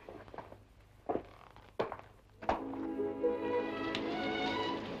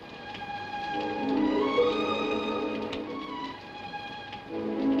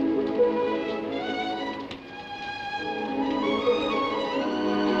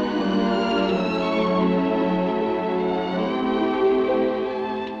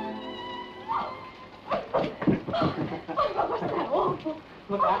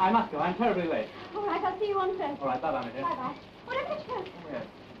 Look, I must go. I'm terribly late. All right, I'll see you on Thursday. All right, bye-bye, my dear. Bye-bye. Oh, don't get you go. Yes.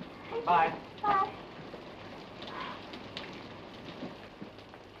 Bye. Bye.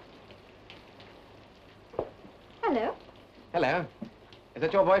 Hello? Hello. Is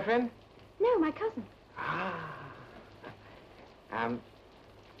that your boyfriend? No, my cousin.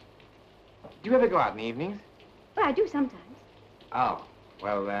 Do you ever go out in the evenings? Well, I do sometimes. Oh,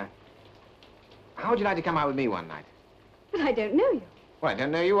 well, how would you like to come out with me one night? But I don't know you. Well, I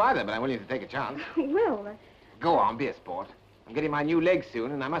don't know you either, but I'm willing to take a chance. Well, Go on, be a sport. I'm getting my new legs soon,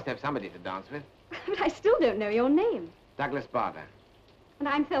 and I must have somebody to dance with. but I still don't know your name. Douglas Barter. And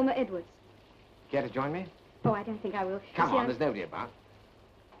I'm Thelma Edwards. Care to join me? Oh, I don't think I will. You Come see, on, there's nobody about.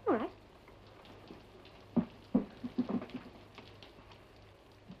 All right.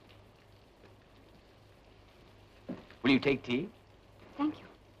 Will you take tea? Thank you.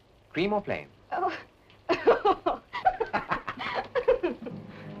 Cream or plain? Oh.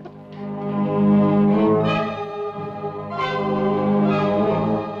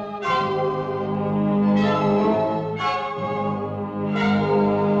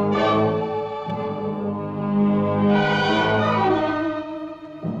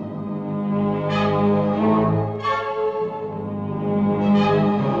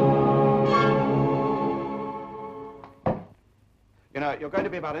 You're going to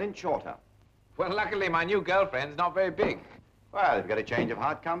be about an inch shorter. Well, luckily, my new girlfriend's not very big. Well, if you get a change of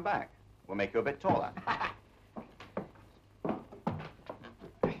heart, come back. We'll make you a bit taller. Well,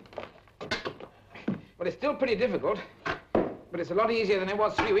 it's still pretty difficult, but it's a lot easier than it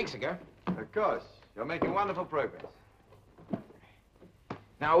was 3 weeks ago. Of course. You're making wonderful progress.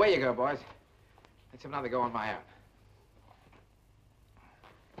 Now, away you go, boys. Let's have another go on my own.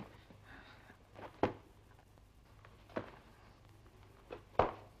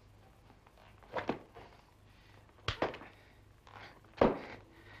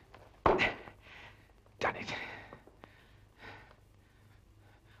 Done it.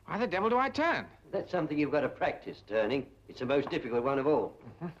 Why the devil do I turn? That's something you've got to practice, turning. It's the most difficult one of all.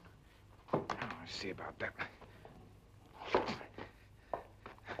 Oh, I'll see about that.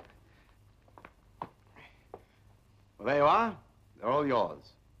 Well, there you are. They're all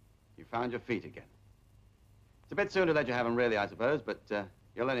yours. You found your feet again. It's a bit soon to let you have them, really, I suppose, but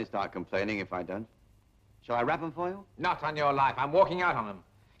you'll only start complaining if I don't. Shall I wrap them for you? Not on your life. I'm walking out on them.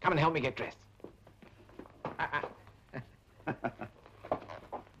 Come and help me get dressed.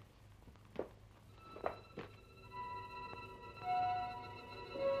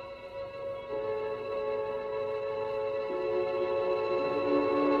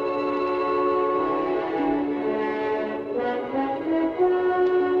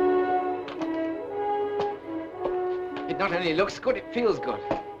 It not only looks good, it feels good.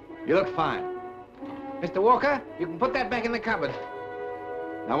 You look fine. Mr. Walker, you can put that back in the cupboard.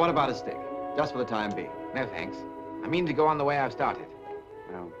 Now, what about a stick? Just for the time being. No, thanks. I mean to go on the way I've started.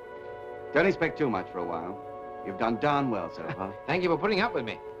 Well, don't expect too much for a while. You've done darn well so far. Thank you for putting up with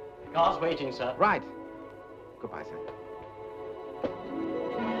me. Car's waiting, sir. Right. Goodbye, sir.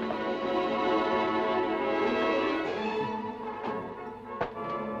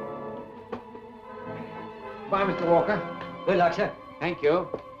 Bye, Mr. Walker. Good luck, sir. Thank you.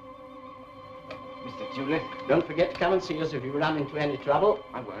 Mr. Tulip. Don't forget to come and see us if you run into any trouble.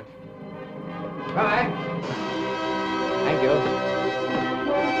 I won't. Bye. Thank you.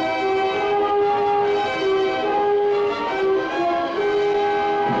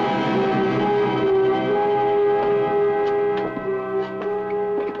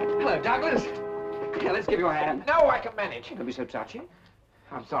 Hello, Douglas. Yeah, let's give you a hand. No, I can manage. Don't be so touchy.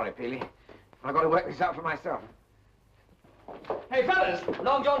 I'm sorry, Peely. I've got to work this out for myself. Hey, fellas,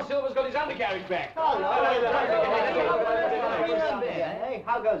 Long John Silver's got his undercarriage back. Hey,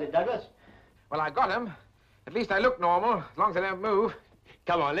 how goes it, Douglas? Well, I got him. At least I look normal, as long as I don't move.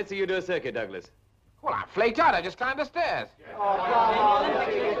 Come on, let's see you do a circuit, Douglas. Well, I'm flaked out. I just climbed the stairs.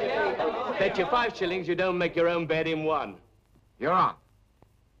 Bet you 5 shillings you don't make your own bed in one. You're on.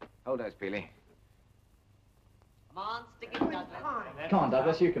 Hold those, Peely. Come on, stick it, Douglas. Come on,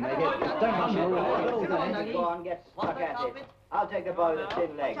 Douglas, you can make it. Don't rush it. Come on, go on, get stuck at it. I'll take the boy with the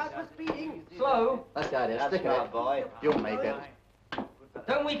thin legs. Slow. That's the idea. Stick That's it. right, boy. You'll make it.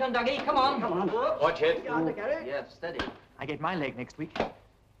 Don't weaken, Dougie. Come on. Come on. Watch it. Yes, steady. I get my leg next week.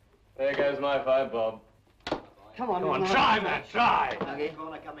 There goes my 5 bob. Come on, Come on, try, man, try. Dougie.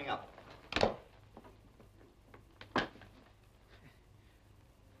 Corner coming up.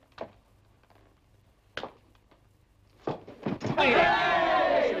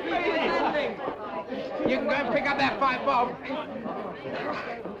 You can go and pick up that 5 bob.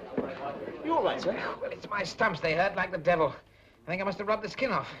 You all right, sir? Well, it's my stumps. They hurt like the devil. I think I must have rubbed the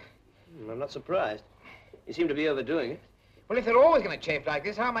skin off. I'm not surprised. You seem to be overdoing it. Well, if they're always going to chafe like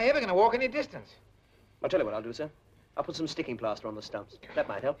this, how am I ever going to walk any distance? I'll tell you what I'll do, sir. I'll put some sticking plaster on the stumps. That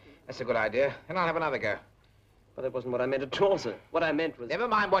might help. That's a good idea. And I'll have another go. But that wasn't what I meant at all, sir. What I meant was... Never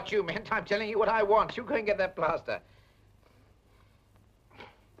mind what you meant. I'm telling you what I want. You go and get that plaster.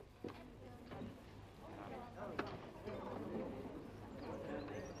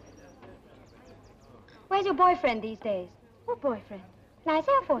 Where's your boyfriend these days? What boyfriend? Nice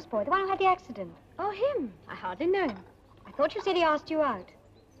Air Force boy, the one who had the accident. Oh, him? I hardly know him. I thought you said he asked you out.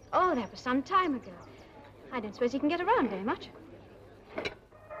 Oh, that was some time ago. I don't suppose he can get around very much.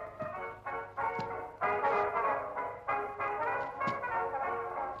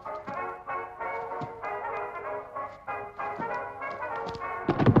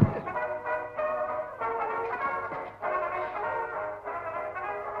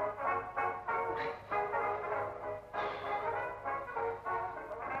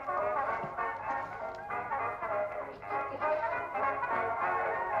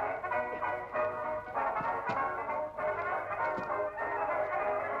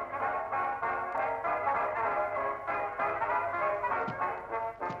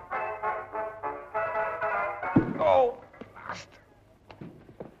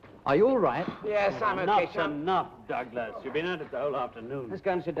 Are you all right? Yes, I'm okay, Enough's Sean. enough, Douglas. You've been at it the whole afternoon. Let's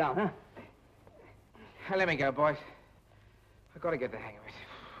go and sit down, huh? Let me go, boys. I've got to get the hang of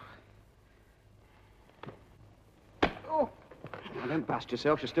it. Oh. Now, don't bust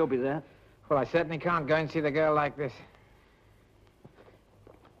yourself. She'll still be there. Well, I certainly can't go and see the girl like this.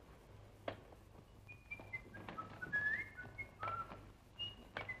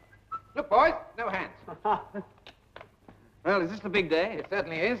 Look, boys, no hands. Well, is this the big day? It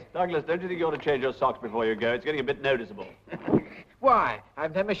certainly is. Douglas, don't you think you ought to change your socks before you go? It's getting a bit noticeable. Why?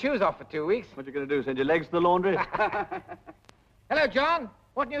 I've had my shoes off for 2 weeks. What you going to do, send your legs to the laundry? Hello, John.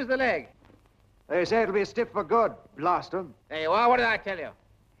 What news of the leg? They say it'll be stiff for good. Blast 'em. There you are. What did I tell you?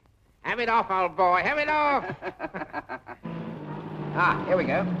 Have it off, old boy. Have it off. Ah, here we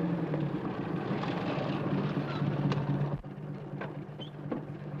go.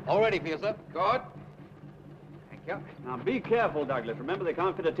 All ready for you, sir. Good. Thank you. Now, be careful, Douglas. Remember, they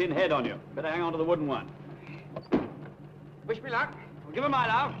can't fit a tin head on you. Better hang on to the wooden one. Wish me luck. Well, give 'em my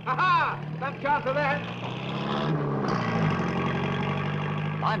love. Ha-ha! Some chance of that.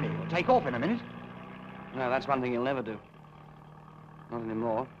 Blimey, we'll take off in a minute. No, that's one thing you'll never do. Not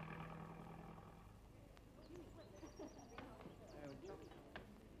anymore.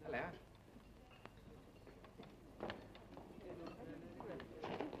 Hello.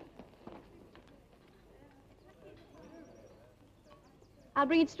 I'll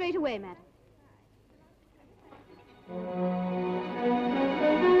bring it straight away, madam.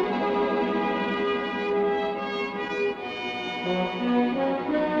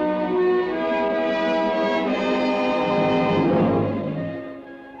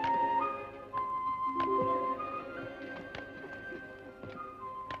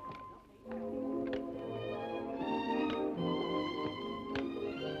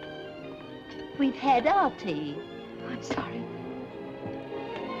 We've had our tea. I'm sorry.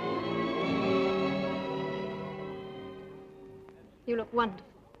 You look wonderful.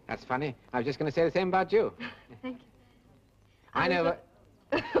 That's funny. I was just going to say the same about you. Thank you. I know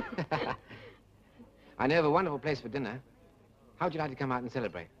I know of a wonderful place for dinner. How'd you like to come out and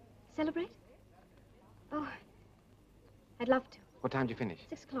celebrate? Celebrate? Oh, I'd love to. What time do you finish?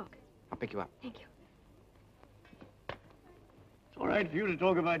 6 o'clock. I'll pick you up. Thank you. It's all right for you to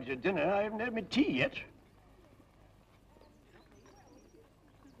talk about your dinner. I haven't had my tea yet.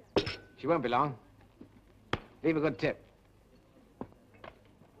 She won't be long. Leave a good tip.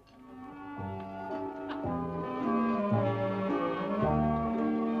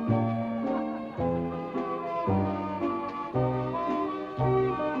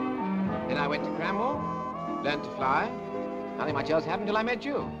 Then I went to Cranmore, learned to fly. Nothing much else happened till I met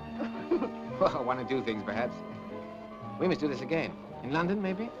you. Well, one or two things, perhaps. We must do this again. In London,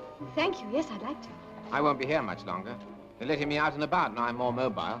 maybe? Thank you. Yes, I'd like to. I won't be here much longer. They're letting me out and about now I'm more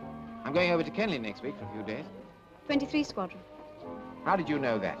mobile. I'm going over to Kenley next week for a few days. 23 Squadron. How did you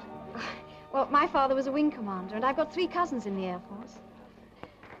know that? Well, my father was a wing commander, and I've got 3 cousins in the Air Force.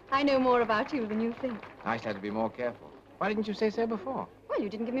 I know more about you than you think. I should have to be more careful. Why didn't you say so before? Well, you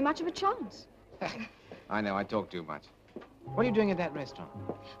didn't give me much of a chance. I know, I talk too much. What are you doing at that restaurant?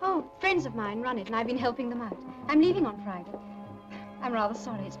 Oh, friends of mine run it, and I've been helping them out. I'm leaving on Friday. I'm rather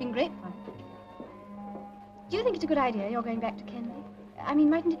sorry. It's been great fun. Do you think it's a good idea you're going back to Kenley? I mean,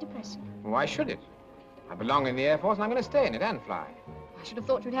 mightn't it depress you? Why should it? I belong in the Air Force and I'm going to stay in it and fly. I should have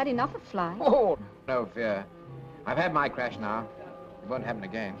thought you'd had enough of flying. Oh, no fear. I've had my crash now. It won't happen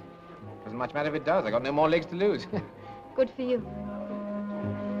again. Doesn't much matter if it does. I've got no more legs to lose. Good for you.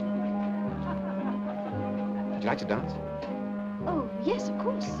 Would you like to dance? Oh, yes, of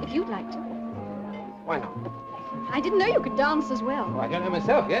course, if you'd like to. Why not? I didn't know you could dance as well. Well, I don't know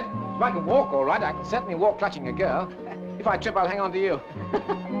myself yet. If I can walk all right, I can certainly walk clutching a girl. If I trip, I'll hang on to you.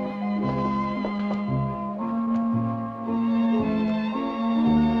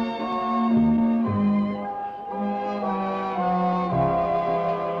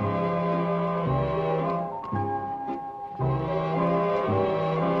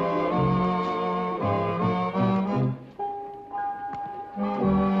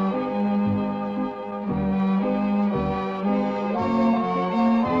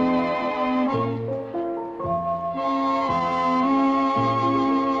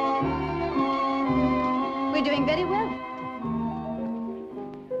 We're doing very well.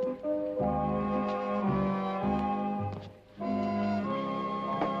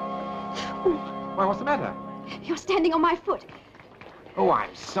 Why, what's the matter? You're standing on my foot. Oh,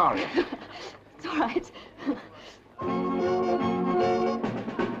 I'm sorry. It's all right.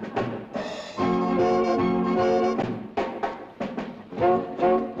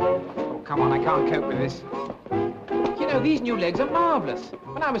 Oh, come on, I can't cope with this. You know, these new legs are marvelous.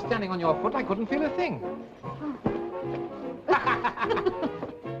 When I was standing on your foot, I couldn't feel a thing.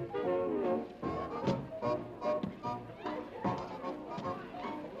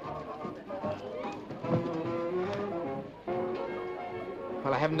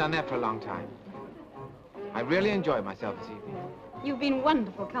 Well, I haven't done that for a long time. I really enjoyed myself this evening. You've been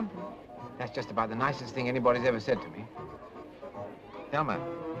wonderful company. That's just about the nicest thing anybody's ever said to me. Thelma,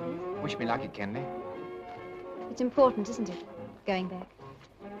 wish me luck at Kenley. It's important, isn't it, going back?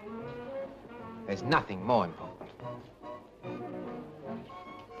 There's nothing more important.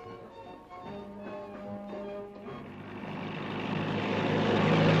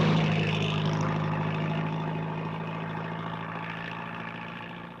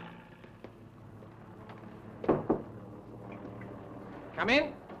 Come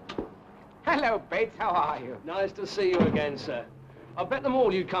in. Hello, Bates. How are you? Nice to see you again, sir. I bet them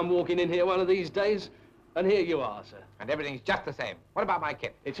all you'd come walking in here one of these days. And here you are, sir. And everything's just the same. What about my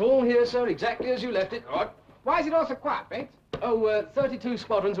kit? It's all here, sir, exactly as you left it. Good. Why is it all so quiet, Bates? Oh, 32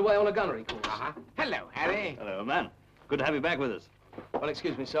 squadrons away on a gunnery course. Uh-huh. Hello, Harry. Hello, man. Good to have you back with us. Well,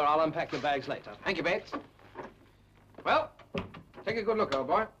 excuse me, sir. I'll unpack your bags later. Thank you, Bates. Well, take a good look, old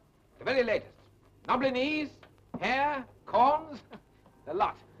boy. The very latest. Knobbly knees, hair, corns, the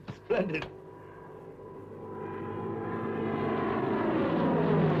lot. Splendid.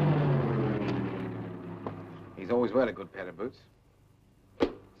 He's always wear a good pair of boots.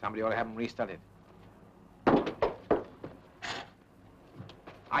 Somebody ought to have them restudied.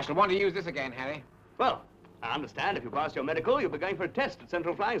 I shall want to use this again, Harry. Well, I understand if you pass your medical, you'll be going for a test at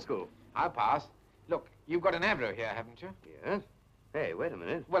Central Flying School. I'll pass. Look, you've got an Avro here, haven't you? Yes. Hey, wait a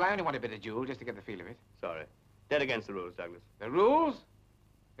minute. Well, I only want a bit of jewel just to get the feel of it. Sorry. Dead against the rules, Douglas. The rules?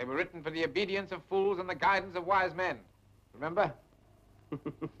 They were written for the obedience of fools and the guidance of wise men. Remember?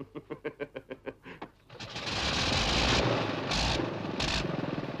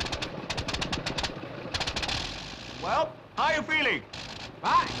 Well, how are you feeling?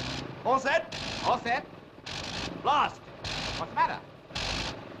 Fine. All set? All set. Blast. What's the matter?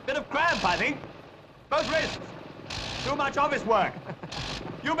 Bit of cramp, I think. Both wrists. Too much office work.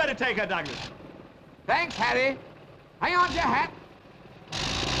 You better take her, Douglas. Thanks, Harry. Hang on to your hat.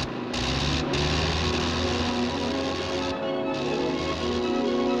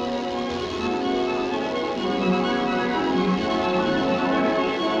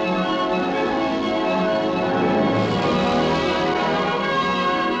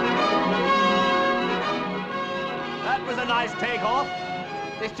 That was a nice takeoff.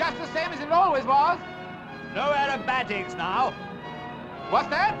 It's just the same as it always was. No aerobatics now. What's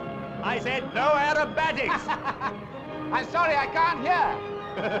that? I said no aerobatics. I'm sorry, I can't hear.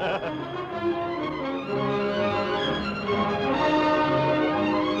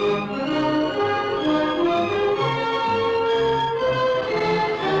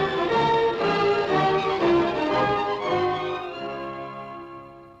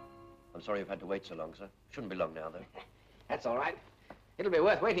 to wait so long, sir. Shouldn't be long now, though. That's all right. It'll be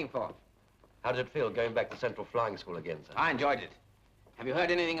worth waiting for. How does it feel going back to Central Flying School again, sir? I enjoyed it. Have you heard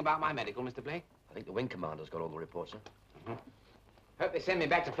anything about my medical, Mr. Blake? I think the wing commander's got all the reports, sir. Hope they send me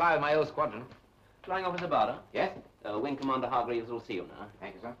back to fly with my old squadron. Flying Officer Barter? Yes? Wing Commander Hargreaves will see you now.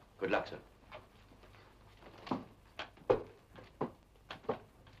 Thank you, sir. Good luck, sir.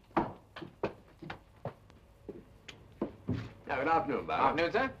 Now, good afternoon, Barter.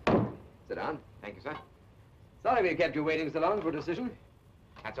 Afternoon, sir. Sit down. Thank you, sir. Sorry we kept you waiting so long for a decision.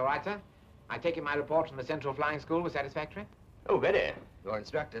 That's all right, sir. I take it my report from the Central Flying School was satisfactory? Oh, very. Your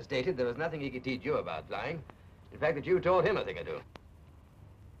instructor stated there was nothing he could teach you about flying. In fact, that you told him a thing or two.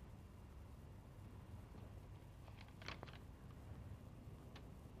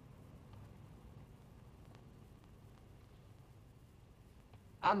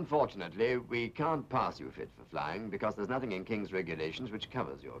 Unfortunately, we can't pass you fit for flying because there's nothing in King's regulations which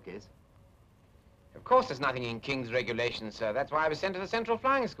covers your case. Of course there's nothing in King's regulations, sir. That's why I was sent to the Central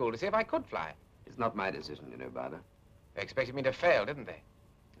Flying School, to see if I could fly. It's not my decision, you know, Barter. They expected me to fail, didn't they?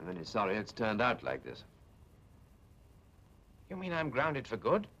 I'm very sorry it's turned out like this. You mean I'm grounded for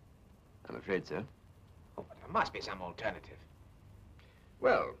good? I'm afraid so. Oh, but there must be some alternative.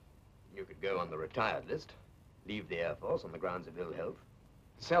 Well, you could go on the retired list, leave the Air Force on the grounds of ill health.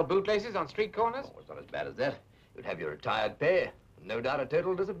 Sell bootlaces on street corners? Oh, it's not as bad as that. You'd have your retired pay, and no doubt a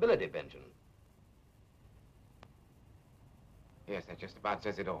total disability pension. Yes, that just about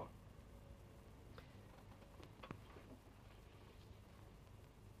says it all.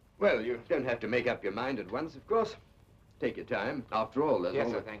 Well, you don't have to make up your mind at once, of course. Take your time. After all, there's Yes,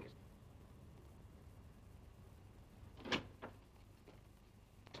 only... sir, thank you.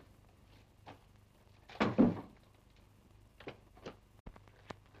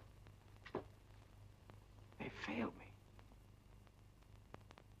 They failed me.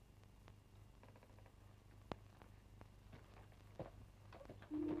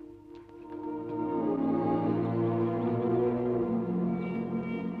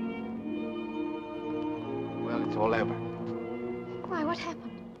 Well, it's all over. Why, what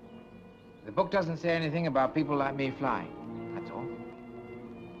happened? The book doesn't say anything about people like me flying. That's all.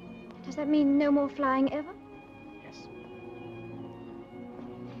 Does that mean no more flying ever? Yes.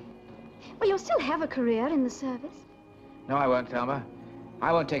 Well, you'll still have a career in the service. No, I won't, Thelma.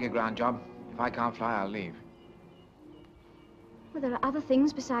 I won't take a ground job. If I can't fly, I'll leave. Well, there are other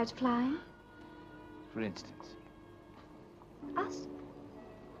things besides flying. For instance, Us.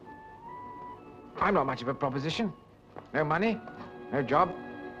 I'm not much of a proposition. No money, no job,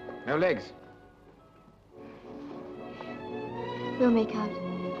 no legs. We'll make out.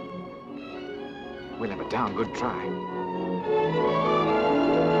 We'll have a darn good try.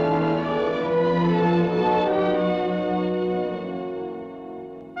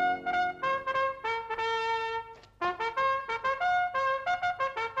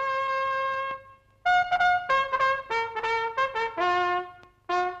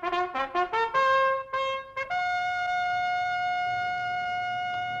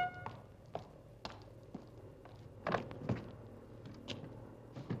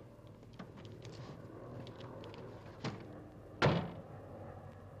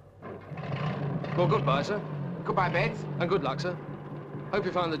 Well, goodbye, sir. Goodbye, Bates. And good luck, sir. Hope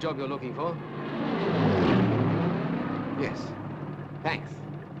you find the job you're looking for. Yes. Thanks.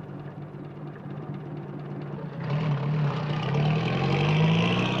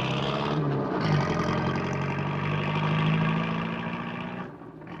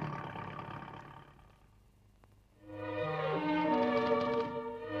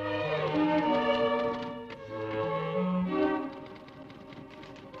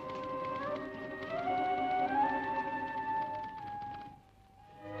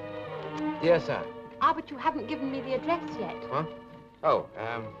 Dear sir. Ah, but you haven't given me the address yet. Huh? Oh,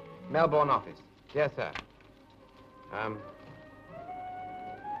 Melbourne office. Dear sir.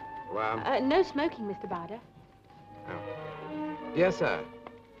 No smoking, Mr. Barder. Dear sir.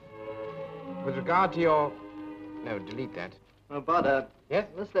 With regard to your... No, delete that. Oh, Barder. Yes?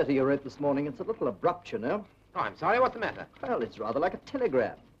 This letter you wrote this morning, it's a little abrupt, you know. Oh, I'm sorry. What's the matter? Well, it's rather like a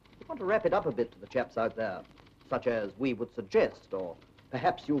telegram. You want to wrap it up a bit to the chaps out there, such as we would suggest, or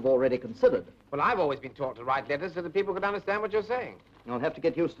perhaps you've already considered. Well, I've always been taught to write letters so that people could understand what you're saying. You'll have to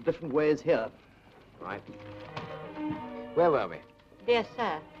get used to different ways here. Right. Where were we? Dear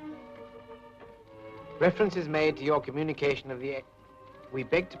sir. Reference is made to your communication of the... We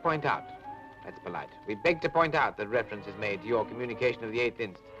beg to point out. That's polite. We beg to point out that reference is made to your communication of the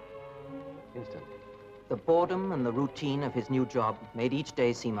 8th instant. The boredom and the routine of his new job made each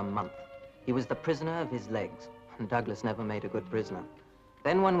day seem a month. He was the prisoner of his legs, and Douglas never made a good prisoner.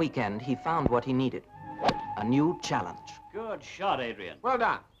 Then one weekend, he found what he needed. A new challenge. Good shot, Adrian. Well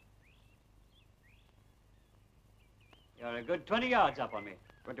done. You're a good 20 yards up on me.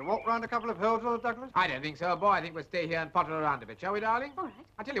 Going to walk round a couple of holes, Lord Douglas? I don't think so, boy. I think we'll stay here and potter around a bit, shall we, darling? All right.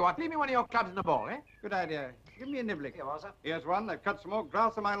 I tell you what, leave me one of your clubs and a ball, eh? Good idea. Give me a niblick. Here, sir. Here's one that cuts some more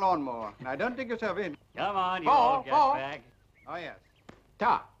grass on my lawnmower. Now, don't dig yourself in. Come on, you Ball, old ball. gasbag. Oh, yes.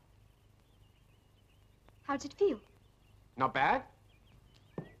 Ta. How does it feel? Not bad.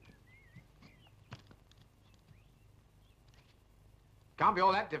 Can't be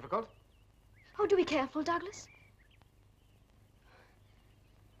all that difficult. Oh, do be careful, Douglas.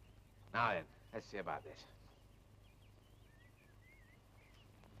 Now then, let's see about this.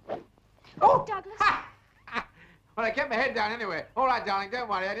 Oh, Douglas. Well, I kept my head down anyway. All right, darling, don't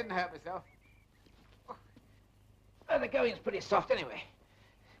worry. I didn't hurt myself. Oh, the going's pretty soft anyway.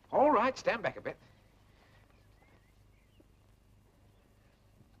 All right, stand back a bit.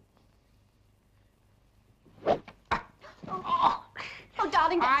 Oh,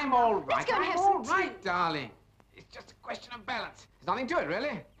 darling. I'm all right. Let's go and have I'm some all right, darling. It's just a question of balance. There's nothing to it, really.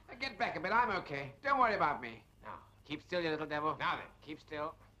 Now, get back a bit. I'm okay. Don't worry about me. Now, keep still, you little devil. Now then, keep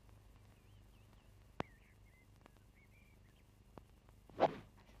still.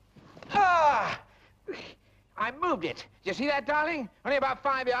 Ah! I moved it. Did you see that, darling? Only about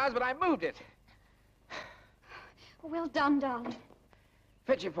 5 yards, but I moved it. Well done, darling.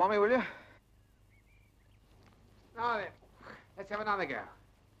 Fetch it for me, will you? Now then, let's have another go.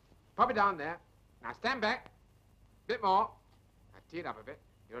 Pop it down there. Now stand back. Bit more. Now tee it up a bit.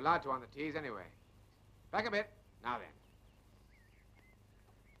 You're allowed to on the tees anyway. Back a bit. Now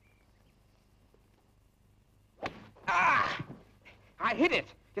then. Ah! I hit it.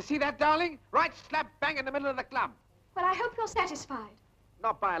 You see that, darling? Right slap bang in the middle of the club. Well, I hope you're satisfied.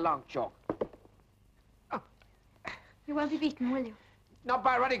 Not by a long chalk. You won't be beaten, will you? Not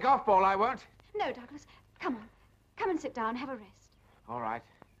by a ruddy golf ball, I won't. No, Douglas. Come on. Come and sit down. Have a rest. All right.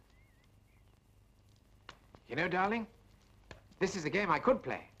 You know, darling, this is a game I could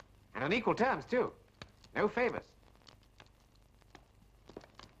play. And on equal terms, too. No favors.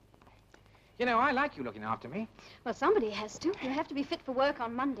 You know, I like you looking after me. Well, somebody has to. You have to be fit for work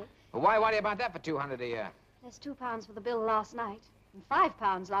on Monday. Well, why worry about that for 200 a year? There's £2 for the bill last night and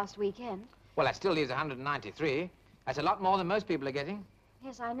 £5 last weekend. Well, that still leaves 193. That's a lot more than most people are getting.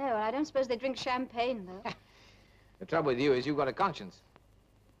 Yes, I know, and I don't suppose they drink champagne, though. The trouble with you is you've got a conscience.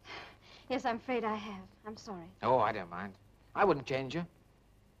 Yes, I'm afraid I have. I'm sorry. Oh, I don't mind. I wouldn't change you.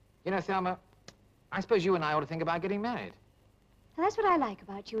 You know, Thelma, I suppose you and I ought to think about getting married. And that's what I like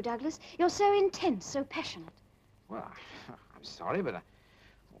about you, Douglas. You're so intense, so passionate. Well, I'm sorry, but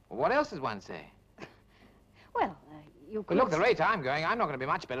what else does one say? Well, you could... Well, look, the rate I'm going, I'm not going to be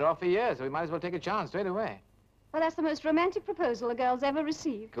much better off for years, so we might as well take a chance straight away. Well, that's the most romantic proposal a girl's ever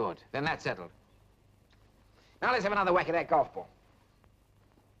received. Good. Then that's settled. Now let's have another whack at that golf ball.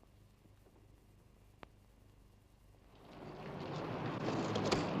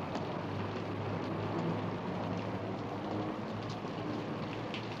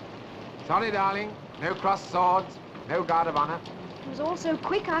 Sorry, darling. No crossed swords, no guard of honor. It was all so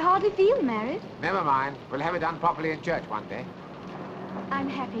quick, I hardly feel married. Never mind. We'll have it done properly in church one day. I'm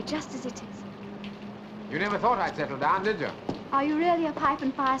happy, just as it is. You never thought I'd settle down, did you? Are you really a pipe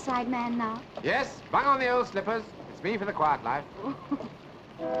and fireside man now? Yes, bung on the old slippers. It's me for the quiet life.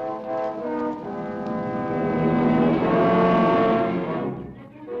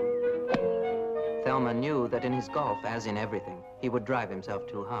 Thelma knew that in his golf, as in everything, he would drive himself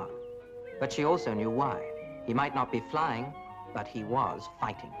too hard. But she also knew why. He might not be flying, but he was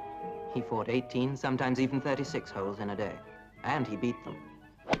fighting. He fought 18, sometimes even 36 holes in a day. And he beat them.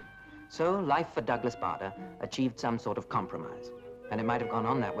 So life for Douglas Bader achieved some sort of compromise. And it might have gone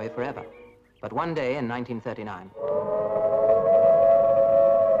on that way forever. But one day in 1939...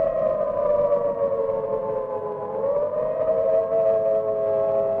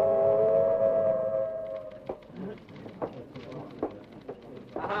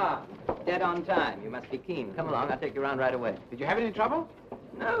 Aha! Dead on time. You must be keen. Come along, I'll take you around right away. Did you have any trouble?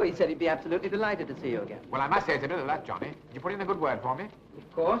 No, he said he'd be absolutely delighted to see you again. Well, I must say it's a bit of luck, Johnny. Did you put in a good word for me?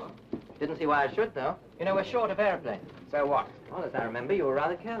 Of course. Didn't see why I should, though. You know, we're short of airplanes. So what? Well, as I remember, you were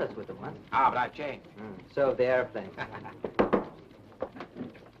rather careless with them once. Ah, but I've changed. So have the airplane.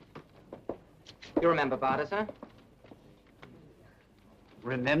 You remember Bader, sir?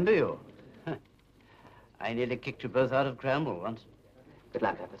 Remember you? I nearly kicked you both out of Cranwell once. Good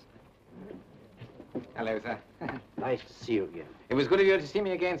luck, Douglas. Hello, sir. Nice to see you again. It was good of you to see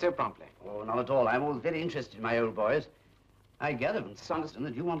me again so promptly. Oh, not at all. I'm always very interested in my old boys. I gather from Sanderson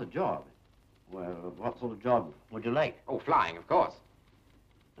that you want a job. Well, what sort of job would you like? Oh, flying, of course.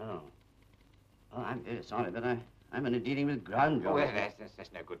 Oh. Oh, I'm very sorry, but I'm only dealing with ground Oh, jobs. well,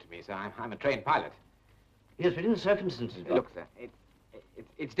 that's no good to me, sir. I'm a trained pilot. Yes, but in the circumstances... Look, sir,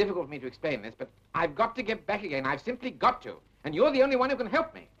 it's difficult for me to explain this, but I've got to get back again. I've simply got to. And you're the only one who can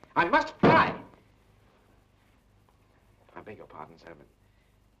help me. I must fly. I beg your pardon, sir, but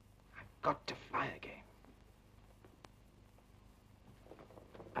I've got to fly again.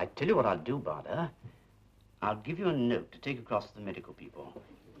 I tell you what I'll do, Barder. I'll give you a note to take across to the medical people.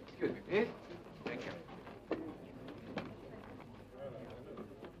 Excuse me, please. Thank you.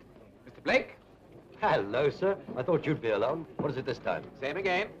 Mr. Blake? Hello, sir. I thought you'd be alone. What is it this time? Same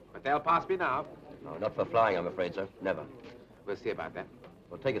again, but they'll pass me now. No, not for flying, I'm afraid, sir. Never. We'll see about that.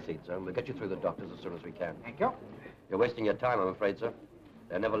 Well, take a seat, sir, and we'll get you through the doctors as soon as we can. Thank you. You're wasting your time, I'm afraid, sir.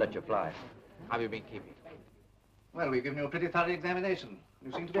 They'll never let you fly. How have you been keeping? Well, we've given you a pretty thorough examination.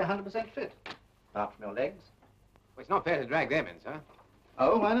 You seem to be 100% fit. Apart from your legs. Well, it's not fair to drag them in, sir.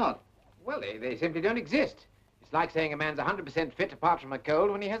 Oh, why not? Well, they simply don't exist. It's like saying a man's 100% fit apart from a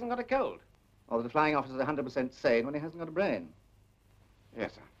cold when he hasn't got a cold. Or that the flying officer's 100% sane when he hasn't got a brain.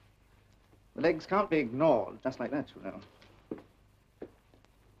 Yes, sir. The legs can't be ignored just like that, you know.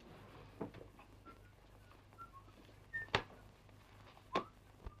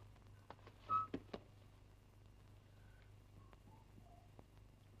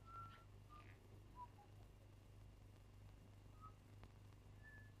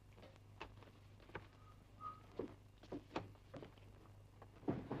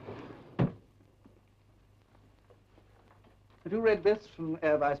 Have you read this from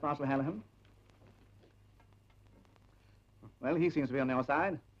Air Vice Marshal Hallahan? Well, he seems to be on your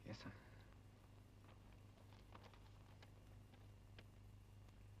side. Yes, sir.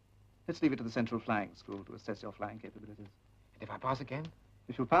 Let's leave it to the Central Flying School to assess your flying capabilities. And if I pass again?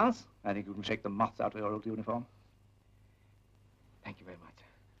 If you pass, I think you can shake the moths out of your old uniform. Thank you very much, sir.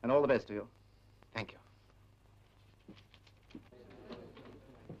 And all the best to you. Thank you.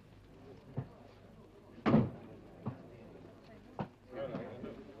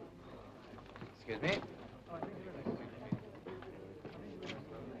 Excuse me.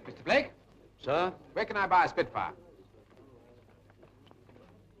 Mr. Blake? Sir? Where can I buy a Spitfire?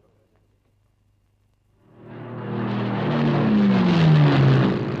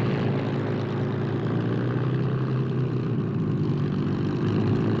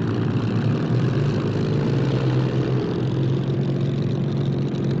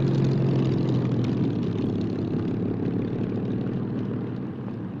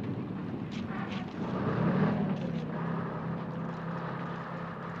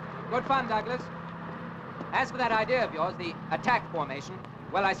 Good fun, Douglas. As for that idea of yours, the attack formation,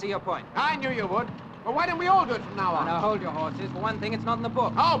 well, I see your point. I knew you would. Well, why don't we all do it from now on? Now, hold your horses. For one thing, it's not in the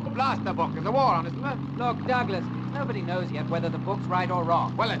book. Oh, blast the book. There's a war on, isn't there? Look, Douglas, nobody knows yet whether the book's right or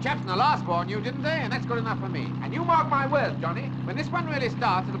wrong. Well, the chaps in the last war knew, didn't they? And that's good enough for me. And you mark my words, Johnny. When this one really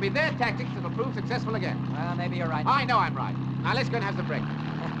starts, it'll be their tactics that'll prove successful again. Well, maybe you're right. I know I'm right. Now, let's go and have some breakfast.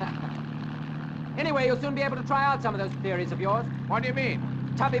 Anyway, you'll soon be able to try out some of those theories of yours. What do you mean?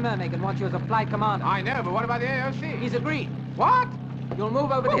 Tubby Mermagan wants you as a flight commander. I know, but what about the AOC? He's agreed. What? You'll move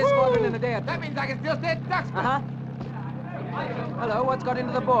over to his squadron in a day or two. That means I can still stay at Duxford. Uh-huh. Hello, what's got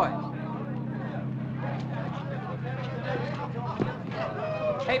into the boys?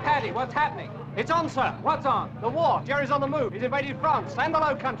 Hey, Paddy, what's happening? It's on, sir. What's on? The war. Jerry's on the move. He's invaded France and the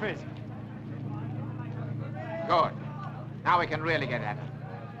Low Countries. Good. Now we can really get at it.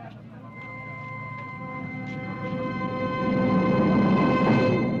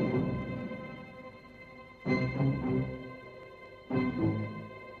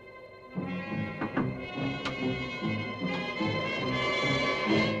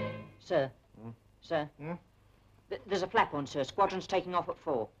 Sir. Sir. There's a flap on, sir. Squadron's taking off at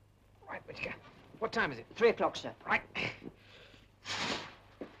 4. Right, Whittaker. What time is it? 3 o'clock, sir. Right.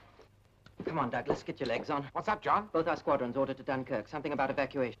 Come on, Douglas, get your legs on. What's up, John? Both our squadrons ordered to Dunkirk. Something about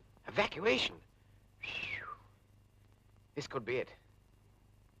evacuation. Evacuation? Phew. This could be it.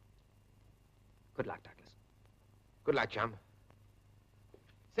 Good luck, Douglas. Good luck, chum.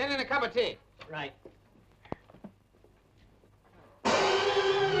 Send in a cup of tea. Right.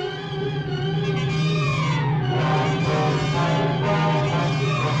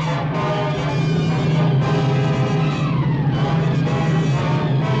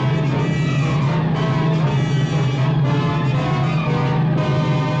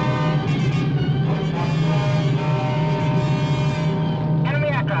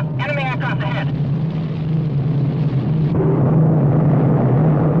 Enemy aircraft ahead.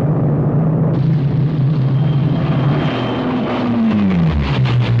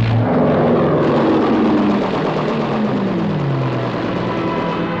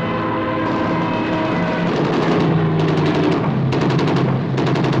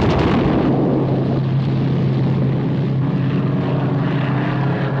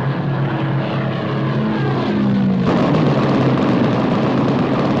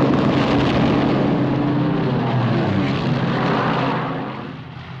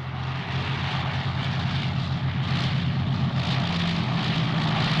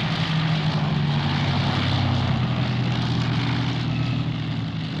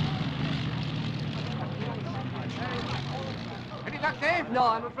 No,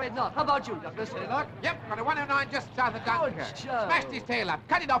 I'm afraid not. How about you, Douglas? Any luck? Yep, got a 109 just south of Dunkirk. Joe. Smashed his tail up,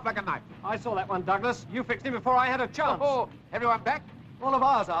 cut it off like a knife. I saw that one, Douglas. You fixed him before I had a chance. Oh, everyone back? All of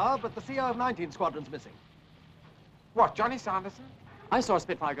ours are, but the CO of 19 squadron's missing. What, Johnny Sanderson? I saw a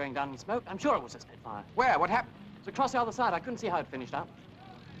Spitfire going down in smoke. I'm sure it was a Spitfire. Where? What happened? It was across the other side. I couldn't see how it finished up.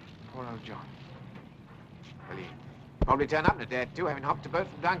 Poor old John. Well, he'll probably turn up in a day or two, having hopped a boat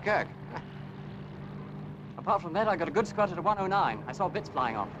from Dunkirk. Apart from that, I got a good squad at a 109. I saw bits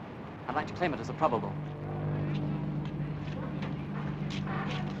flying off. I'd like to claim it as a probable.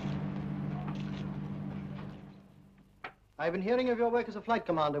 I've been hearing of your work as a flight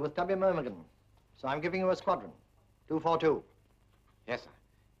commander with W. Myrmidon, so I'm giving you a squadron. 242. Yes, sir.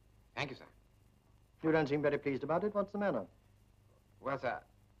 Thank you, sir. You don't seem very pleased about it. What's the matter? Well, sir,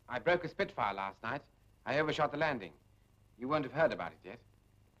 I broke a Spitfire last night. I overshot the landing. You won't have heard about it yet.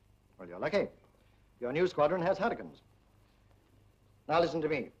 Well, you're lucky. Your new squadron has Hurricanes. Now listen to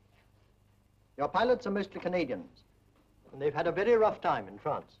me. Your pilots are mostly Canadians, and they've had a very rough time in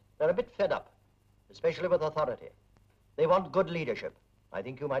France. They're a bit fed up, especially with authority. They want good leadership. I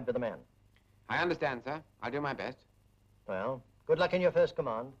think you might be the man. I understand, sir. I'll do my best. Well, good luck in your first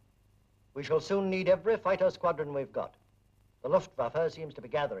command. We shall soon need every fighter squadron we've got. The Luftwaffe seems to be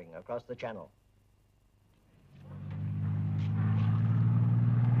gathering across the channel.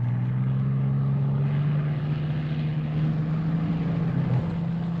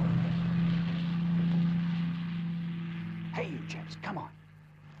 Hey, you chaps, come on.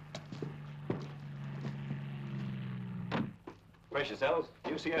 Brace yourselves.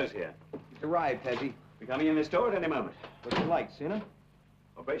 UCO's here. He's arrived, has he? We're coming in this door at any moment. What's he like, seen him?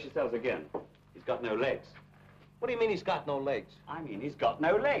 Well, brace yourselves again. He's got no legs. What do you mean he's got no legs? I mean, he's got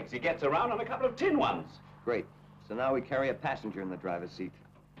no legs. He gets around on a couple of tin ones. Great. So now we carry a passenger in the driver's seat.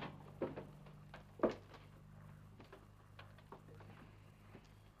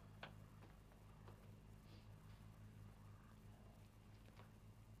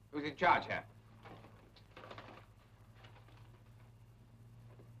 Who's in charge here?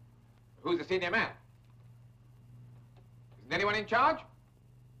 Who's the senior man? Isn't anyone in charge?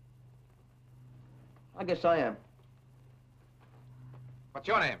 I guess I am. What's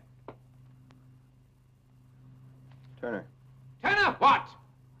your name? Turner. Turner, what?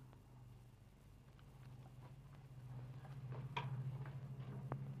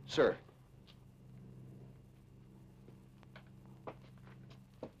 Sir.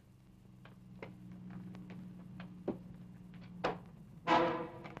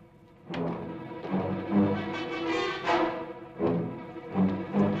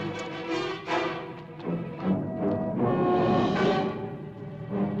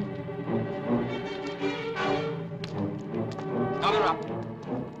 Start her up.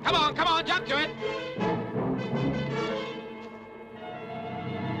 Come on, jump to it.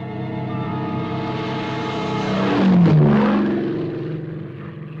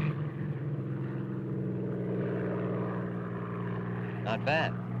 Not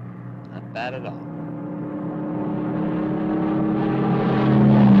bad. Not bad at all.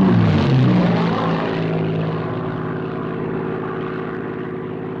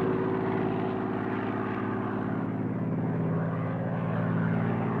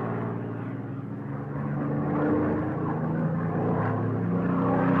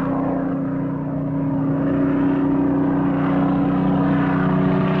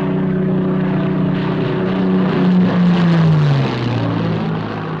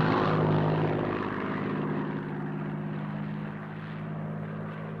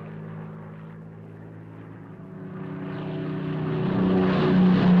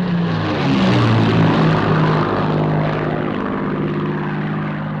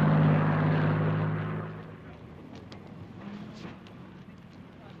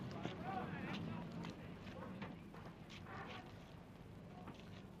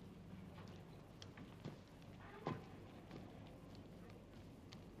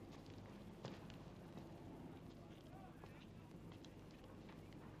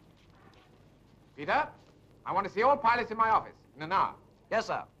 Peter, I want to see all pilots in my office in an hour. Yes,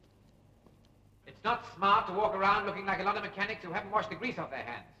 sir. It's not smart to walk around looking like a lot of mechanics who haven't washed the grease off their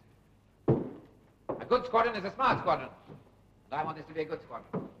hands. A good squadron is a smart squadron. And I want this to be a good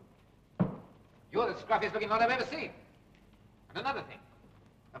squadron. You're the scruffiest looking lot I've ever seen. And another thing,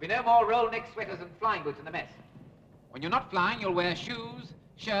 there'll be no more roll-neck sweaters and flying boots in the mess. When you're not flying, you'll wear shoes,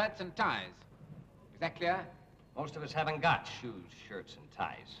 shirts, and ties. Is that clear? Most of us haven't got shoes, shirts, and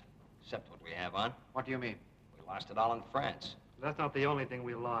ties. Except what we have on. What do you mean? We lost it all in France. That's not the only thing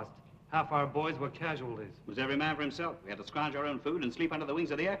we lost. Half our boys were casualties. It was every man for himself. We had to scrounge our own food and sleep under the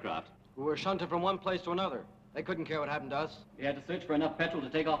wings of the aircraft. We were shunted from one place to another. They couldn't care what happened to us. We had to search for enough petrol to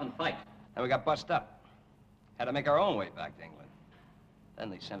take off and fight. And we got bust up. Had to make our own way back to England. Then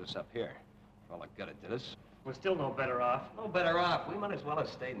they sent us up here. For all the good it did us. We're still no better off. No better off. We might as well have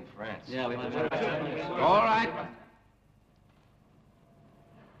stayed in France. Yeah, we might as well. All right.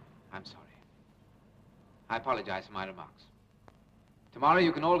 I'm sorry. I apologize for my remarks. Tomorrow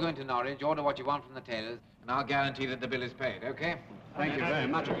you can all go into Norwich, order what you want from the tailors, and I'll guarantee that the bill is paid, okay? Thank you very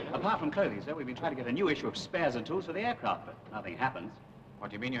much. Apart from clothing, sir, we've been trying to get a new issue of spares and tools for the aircraft, but nothing happens. What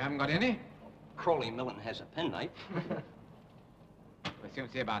do you mean you haven't got any? Crowley Millen has a penknife. We'll soon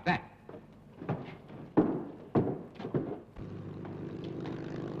see about that.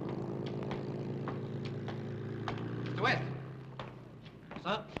 Mr. West.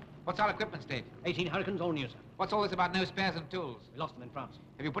 Sir? What's our equipment state? 18 Hurricanes, all new, sir. What's all this about no spares and tools? We lost them in France.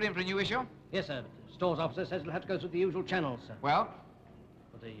 Have you put in for a new issue? Yes, sir. But the stores officer says it'll have to go through the usual channels, sir. Well?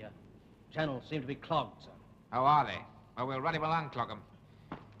 But the channels seem to be clogged, sir. How are they? Well, we'll ruddy well unclog them.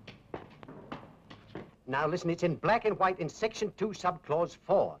 Now listen, it's in black and white in Section 2, Subclause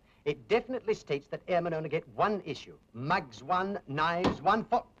 4. It definitely states that airmen only get one issue. Mugs one, knives one,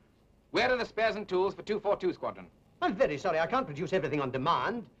 Where are the spares and tools for 242 Squadron? I'm very sorry, I can't produce everything on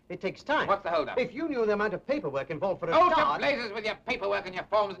demand. It takes time. What's the hold-up? If you knew the amount of paperwork involved for a Hold start... to blazes with your paperwork and your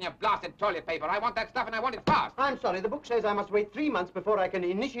forms and your blasted toilet paper. I want that stuff and I want it fast. I'm sorry, the book says I must wait 3 months before I can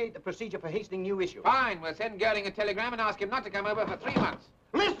initiate the procedure for hastening new issue. Fine, we'll send Gerling a telegram and ask him not to come over for 3 months.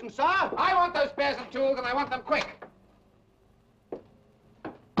 Listen, sir! I want those spares and tools and I want them quick.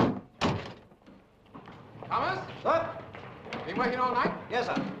 Thomas? Sir? Been working all night? Yes,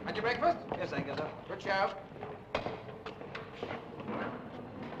 sir. Had your breakfast? Yes, thank you, sir. Good show.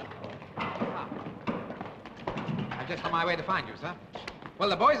 I'm just on my way to find you, sir. Well,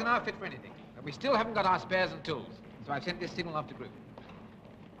 the boys are now fit for anything, but we still haven't got our spares and tools, so I've sent this signal off to group.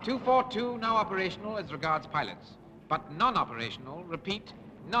 242 now operational as regards pilots, but non-operational, repeat,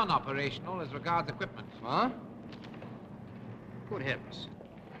 non-operational as regards equipment. Huh? Good heavens.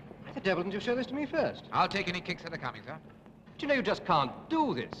 Why the devil didn't you show this to me first? I'll take any kicks that are coming, sir. But you know you just can't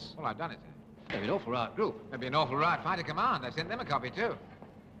do this. Well, I've done it, sir. Maybe an awful right group. Maybe an awful right fighter command. I've sent them a copy, too.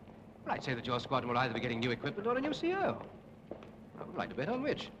 Well, I'd say that your squadron will either be getting new equipment or a new CO. I would like to bet on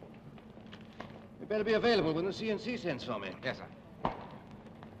which. You better be available when the CNC sends for me. Yes, sir.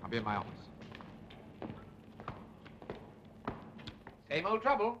 I'll be in my office. Same old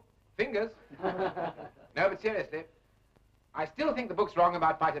trouble. Fingers. No, but seriously, I still think the book's wrong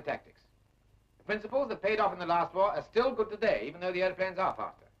about fighter tactics. The principles that paid off in the last war are still good today, even though the airplanes are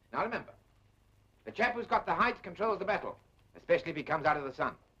faster. Now remember, the chap who's got the height controls the battle, especially if he comes out of the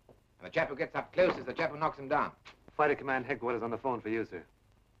sun. And the chap who gets up close is the chap who knocks him down. Fighter Command Headquarters on the phone for you, sir.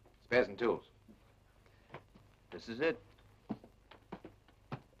 Spares and tools. This is it.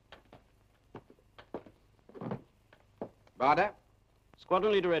 Barder?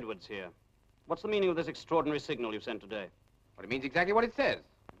 Squadron Leader Edwards here. What's the meaning of this extraordinary signal you sent today? Well, it means exactly what it says.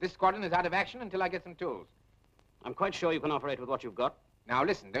 This squadron is out of action until I get some tools. I'm quite sure you can operate with what you've got. Now,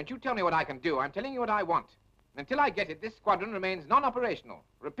 listen, don't you tell me what I can do. I'm telling you what I want. Until I get it, this squadron remains non-operational.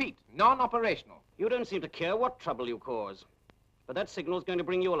 Repeat, non-operational. You don't seem to care what trouble you cause. But that signal's going to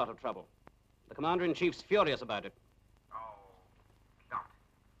bring you a lot of trouble. The Commander-in-Chief's furious about it.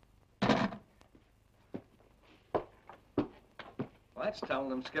 Well, that's telling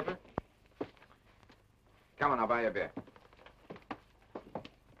them, Skipper. Come on, I'll buy you a beer.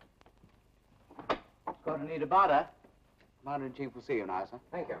 Squadron Leader Barder. Commander-in-Chief will see you now, sir.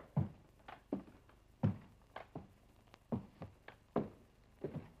 Thank you.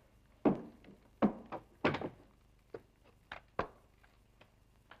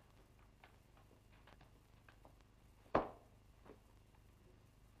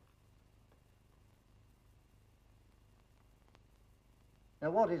 Now,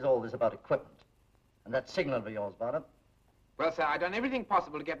 what is all this about equipment? And that signal of yours, Barder? Well, sir, I've done everything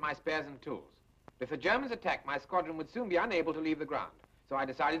possible to get my spares and tools. If the Germans attacked, my squadron would soon be unable to leave the ground. So I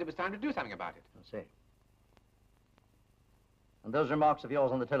decided it was time to do something about it. I see. And those remarks of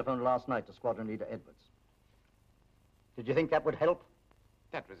yours on the telephone last night to Squadron Leader Edwards. Did you think that would help?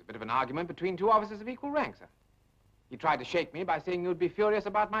 That was a bit of an argument between two officers of equal rank, sir. He tried to shake me by saying you'd be furious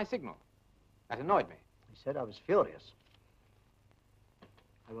about my signal. That annoyed me. He said I was furious.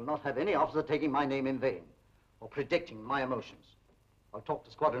 I will not have any officer taking my name in vain or predicting my emotions. I'll talk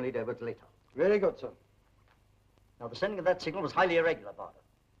to Squadron Leader Edwards later. Very good, sir. Now, the sending of that signal was highly irregular, Barder.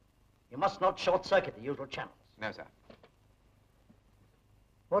 You must not short-circuit the usual channels. No, sir.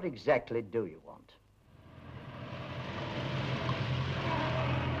 What exactly do you want?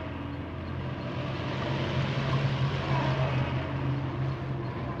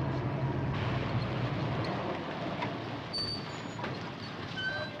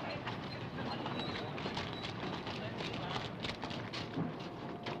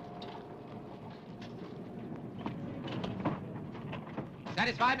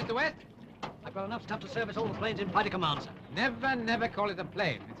 Satisfied, Mr. West? I've got enough stuff to service all the planes in fighter command, sir. Never call it a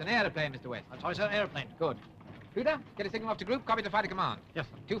plane. It's an aeroplane, Mr. West. I'm sorry, sir, airplane. Good. Peter, get a signal off to group, copy to fighter command. Yes,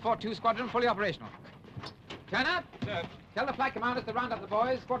 sir. 242 squadron, fully operational. Turner? Sir. Tell the flight commanders to round up the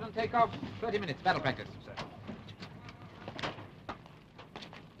boys. Squadron take off 30 minutes, battle practice. Sir.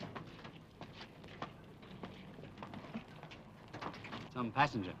 Some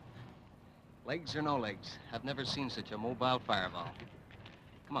passenger. Legs or no legs, I've never seen such a mobile fireball.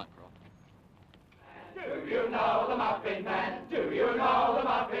 Come on, Crow. Do you know the Muffin Man? Do you know the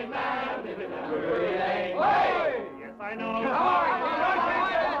Muffin Man? Living in Drury Lane. Hey! Yes, I know. Do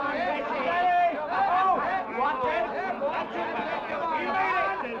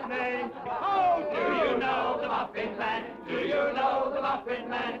you know the Muffin Man? Do you know the Muffin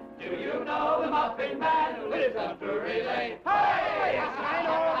Man? Do you know the Muffin Man who lives on Drury Lane? Hey! Yes, I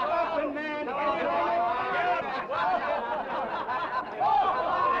know the Muffin Man.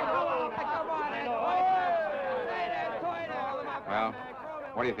 Well,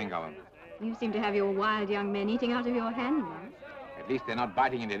 what do you think of them? You seem to have your wild young men eating out of your hand now. At least they're not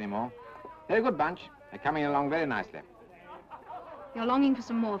biting it anymore. They're a good bunch. They're coming along very nicely. You're longing for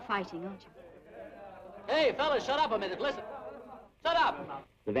some more fighting, aren't you? Hey, fellas, shut up a minute. Listen. Shut up!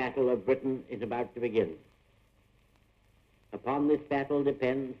 The battle of Britain is about to begin. Upon this battle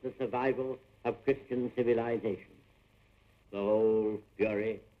depends the survival of Christian civilization. The whole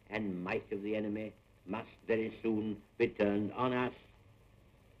fury and might of the enemy must very soon be turned on us.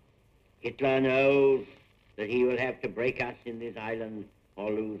 Hitler knows that he will have to break us in this island or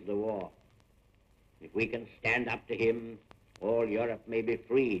lose the war. If we can stand up to him, all Europe may be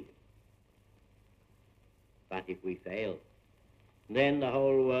freed. But if we fail, then the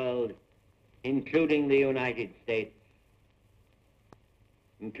whole world, including the United States,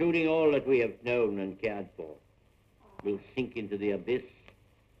 including all that we have known and cared for, will sink into the abyss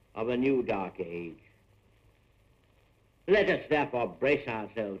of a new dark age. Let us therefore brace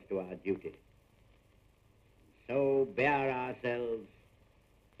ourselves to our duty. So bear ourselves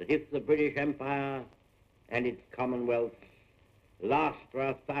that if the British Empire and its commonwealths last for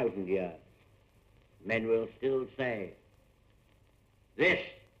 1,000 years, men will still say, this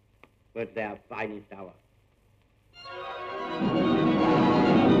was their finest hour.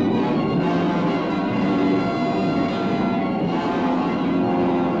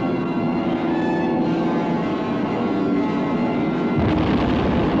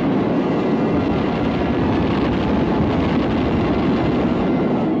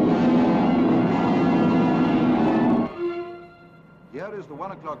 Here is the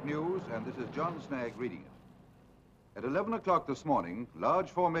 1 o'clock news, and this is John Snagg reading it. At 11 o'clock this morning, large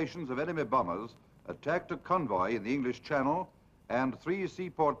formations of enemy bombers attacked a convoy in the English Channel and 3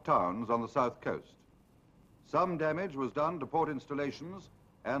 seaport towns on the south coast. Some damage was done to port installations,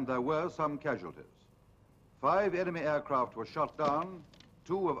 and there were some casualties. 5 enemy aircraft were shot down.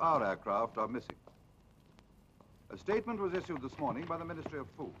 2 of our aircraft are missing. A statement was issued this morning by the Ministry of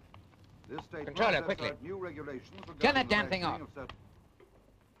Food. This statement Controller, sets quickly. out new regulations for Turn that governing the damn thing rationing off. of certain-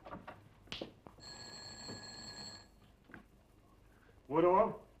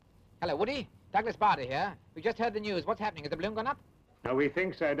 Woodall? Hello, Woody. Douglas Barter here. We just heard the news. What's happening? Has the balloon gone up? No, we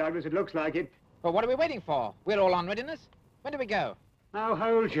think so, Douglas. It looks like it. Well, what are we waiting for? We're all on readiness. When do we go? Now,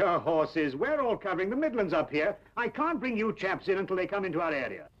 hold your horses. We're all covering the Midlands up here. I can't bring you chaps in until they come into our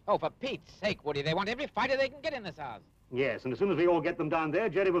area. Oh, for Pete's sake, Woody. They want every fighter they can get in this house. Yes, and as soon as we all get them down there,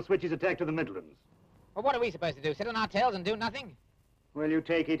 Jerry will switch his attack to the Midlands. Well, what are we supposed to do? Sit on our tails and do nothing? Well, you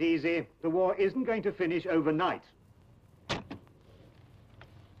take it easy. The war isn't going to finish overnight.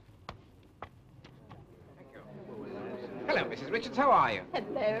 Hello, Mrs. Richards. How are you?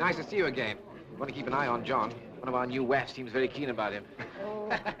 Hello. Nice to see you again. Want to keep an eye on John. One of our new WAFs seems very keen about him.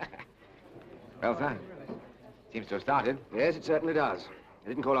 Well, sir, seems to have started. Yes, it certainly does. He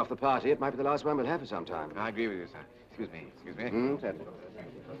didn't call off the party. It might be the last one we'll have for some time. I agree with you, sir. Excuse me, excuse me. Certainly.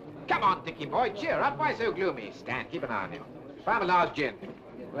 Come on, Dickie boy, cheer up. Why so gloomy? Stan, keep an eye on him. Five a large gin.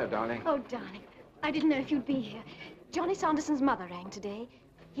 Hello, darling. Oh, darling, I didn't know if you'd be here. Johnny Sanderson's mother rang today.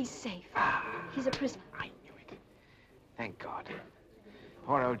 He's safe. He's a prisoner. Thank God.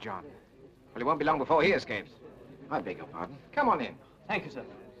 Poor old John. Well, it won't be long before he escapes. I beg your pardon. Come on in. Thank you, sir.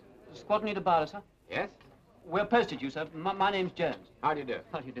 Does the squadron need a barber, sir? Yes? We're posted, you, sir. My name's Jones. How do you do?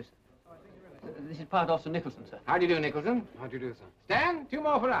 How do you do, sir? This is Private Officer Nicholson, sir. How do you do, Nicholson? How do you do, sir? Stan, 2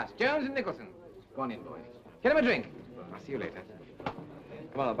 more for us. Jones and Nicholson. Go on in, boys. Get him a drink. I'll see you later. Come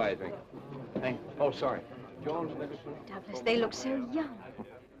on, I'll buy you a drink. Thank you. Oh, sorry. Jones, Nicholson. Douglas, they look so young.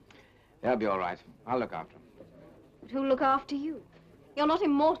 They'll be all right. I'll look after them. But who'll look after you? You're not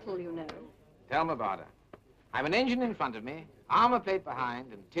immortal, you know. Tell me about her. I've an engine in front of me. Armor plate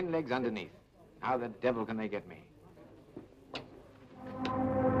behind and tin legs underneath. How the devil can they get me?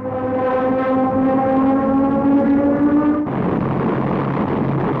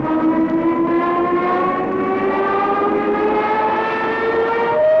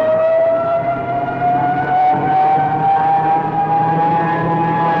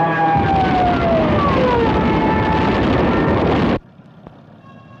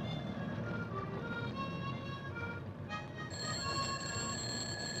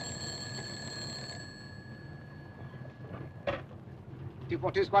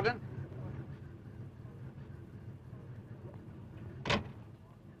 Two Squadron.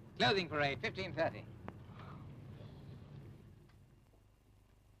 Clothing parade, 15:30.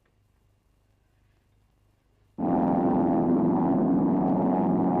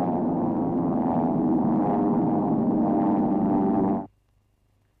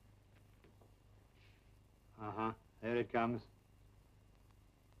 There it comes.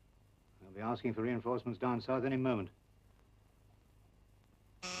 They'll be asking for reinforcements down south any moment.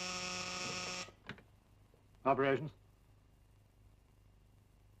 Operations?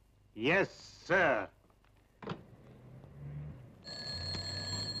 Yes, sir.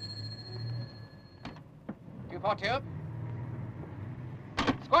 Two for tube.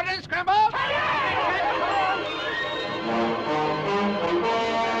 Squadron scramble!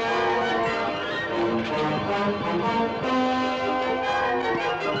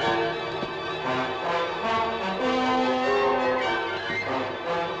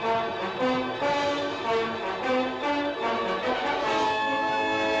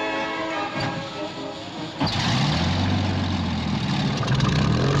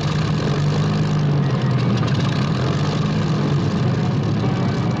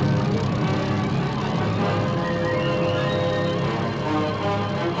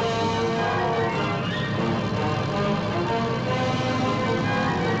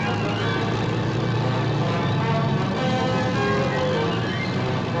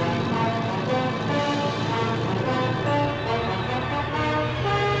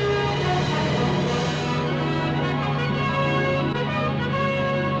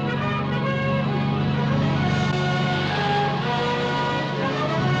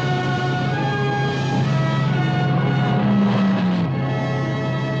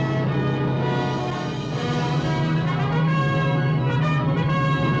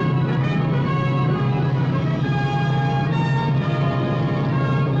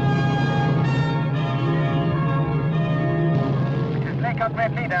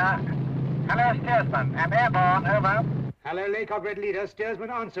 Hello, steersman. And airborne, over. Hello, Laycock Red Leader. Steersman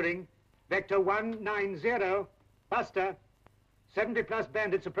answering. Vector 190. Buster. 70-plus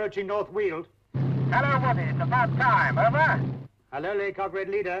bandits approaching North Weald. Hello, Woody. It's about time. Over. Hello, Laycock Red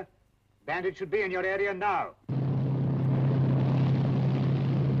Leader. Bandits should be in your area now.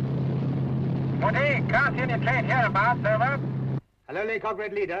 Woody, can't see any train hereabouts. Over. Hello, Laycock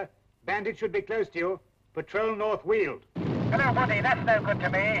Red Leader. Bandits should be close to you. Patrol North Weald. Hello, Woody. That's no good to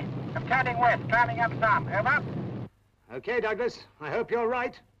me. I'm turning west, climbing up some. Over. Okay, Douglas. I hope you're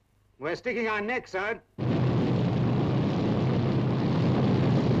right. We're sticking our necks out.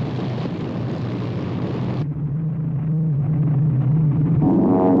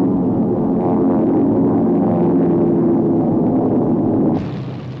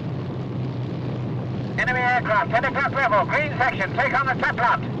 Enemy aircraft, 10 o'clock level, green section. Take on the top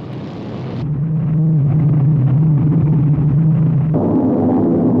lot.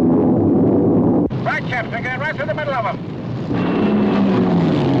 Right, chaps, we're going right through the middle of them.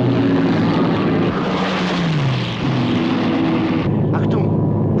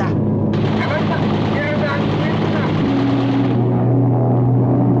 Achtung, da.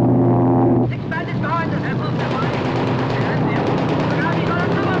 Six bandits behind us. Look out, he's on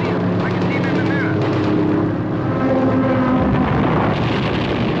top of you. I can see him in the mirror.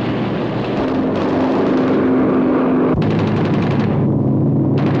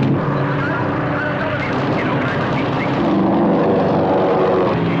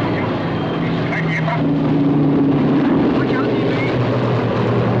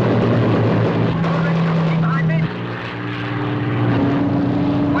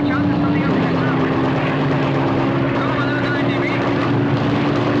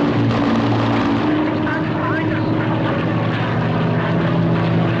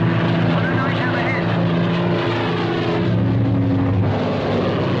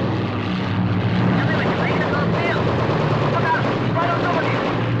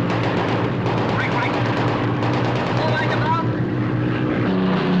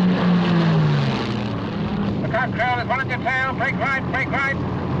 Brake right, brake right.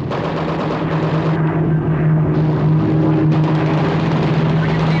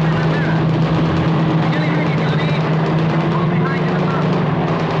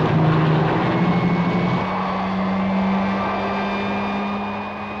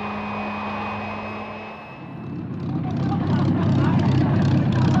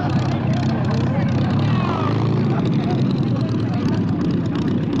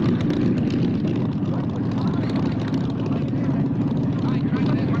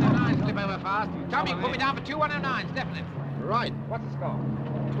 last. Tommy, put me down for 2 109s, definite. Right. What's the score?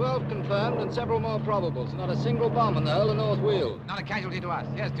 12 confirmed and several more probables. Not a single bomb in the whole of North Weald. Not a casualty to us.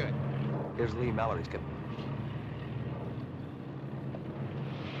 Here's to it. Here's Lee Mallory's Captain.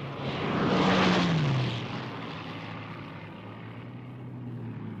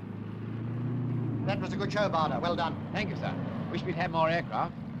 That was a good show, Barter. Well done. Thank you, sir. Wish we'd had more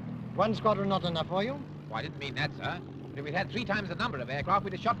aircraft. One squadron not enough for you? Well, I didn't mean that, sir. But if we'd had 3 times the number of aircraft,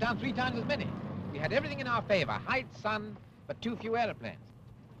 we'd have shot down 3 times as many. We had everything in our favor. Height, sun, but too few aeroplanes.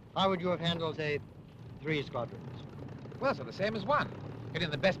 How would you have handled, say, 3 squadrons? Well, sir, the same as 1. Get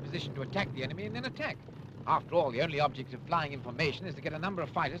in the best position to attack the enemy and then attack. After all, the only object of flying information is to get a number of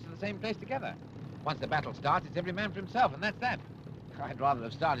fighters to the same place together. Once the battle starts, it's every man for himself, and that's that. I'd rather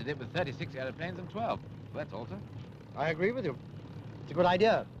have started it with 36 aeroplanes than 12. Well, that's all, sir. I agree with you. It's a good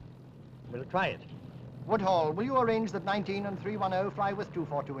idea. We'll try it. Woodhall, will you arrange that 19 and 310 fly with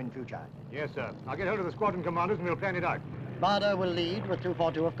 242 in future? Yes, sir. I'll get hold of the squadron commanders and we'll plan it out. Barder will lead with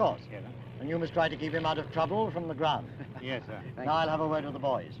 242, of course. Yes, sir. And you must try to keep him out of trouble from the ground. Yes, sir. Now I'll have a word with the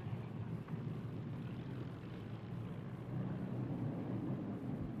boys.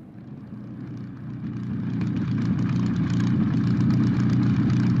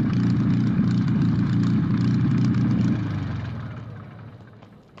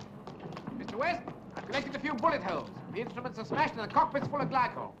 Mr. West, I've collected a few bullet holes. The instruments are smashed and the cockpit's full of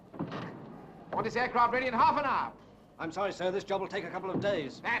glycol. I want this aircraft ready in half an hour. I'm sorry, sir. This job will take a couple of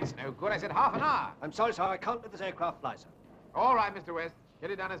days. That's no good. I said half an hour. I'm sorry, sir. I can't let this aircraft fly, sir. All right, Mr. West.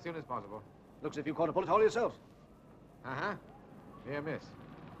 Get it done as soon as possible. Looks as if you caught a bullet hole yourself. Uh-huh. Near miss.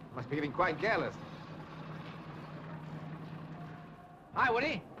 Must be getting quite careless. Hi,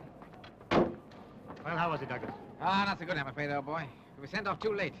 Woody. Well, how was it, Douglas? Ah, not so good, I'm afraid, old boy. We were sent off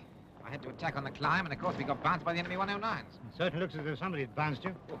too late. I had to attack on the climb, and of course we got bounced by the enemy 109s. It certainly looks as if somebody had bounced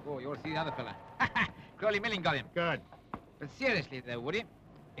you. Oh, you'll see the other fella. Crowley Milling got him. Good. But seriously, though, Woody,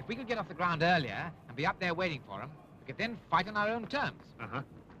 if we could get off the ground earlier and be up there waiting for him, we could then fight on our own terms. Uh-huh.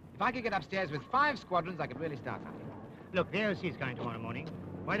 If I could get upstairs with 5 squadrons, I could really start something. Look, the AOC's coming tomorrow morning.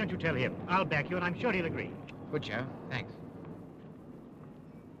 Why don't you tell him? I'll back you, and I'm sure he'll agree. Good show. Thanks.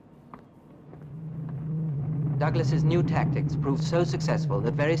 Douglas's new tactics proved so successful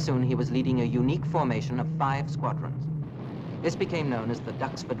that very soon he was leading a unique formation of 5 squadrons. This became known as the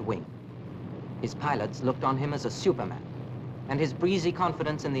Duxford Wing. His pilots looked on him as a superman, and his breezy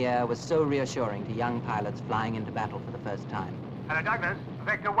confidence in the air was so reassuring to young pilots flying into battle for the first time. Hello, Douglas.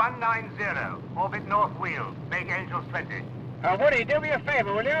 Vector 190, orbit North Weald. Make Angels 20. Woody, do me a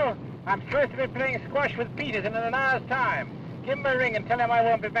favor, will you? I'm supposed to be playing squash with Peterson in an hour's time. Give him a ring and tell him I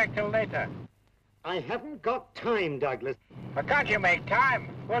won't be back till later. I haven't got time, Douglas. But can't you make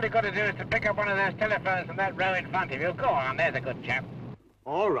time? All you've got to do is to pick up one of those telephones from that row in front of you. Go on, there's a good chap.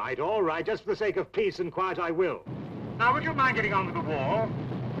 All right. Just for the sake of peace and quiet, I will. Now, would you mind getting on with the war?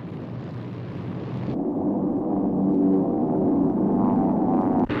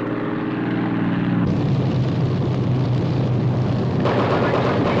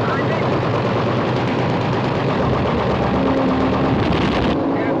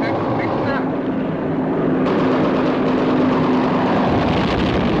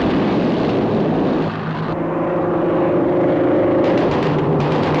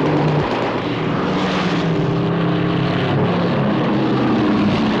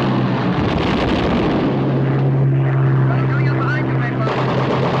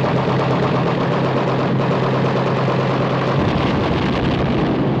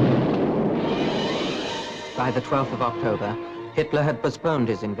 By the 12th of October, Hitler had postponed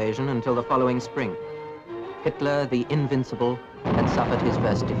his invasion until the following spring. Hitler, the invincible, had suffered his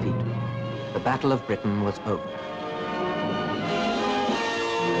first defeat. The Battle of Britain was over.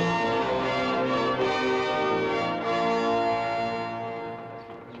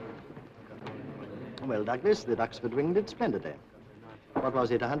 Well, Douglas, the Duxford Wing did splendidly. What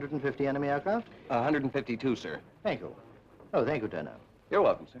was it, 150 enemy aircraft? 152, sir. Thank you. Oh, thank you, Turner. You're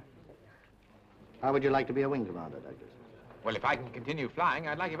welcome, sir. How would you like to be a wing commander, Douglas? Well, if I can continue flying,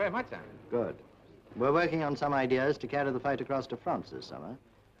 I'd like it very much, sir. Good. We're working on some ideas to carry the fight across to France this summer.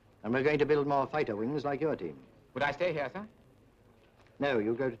 And we're going to build more fighter wings like your team. Would I stay here, sir? No,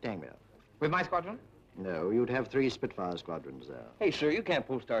 you go to Tangmere. With my squadron? No, you'd have 3 Spitfire squadrons there. Hey, sir, you can't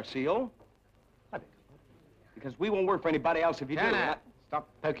post our seal. Because we won't work for anybody else if you do. Turner, stop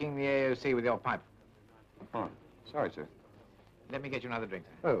poking the AOC with your pipe. Oh, sorry, sir. Let me get you another drink,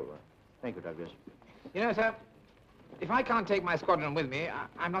 sir. Oh, thank you, Douglas. You know, sir, if I can't take my squadron with me,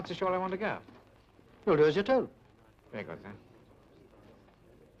 I'm not so sure I want to go. You'll do as you're told. Very good, sir.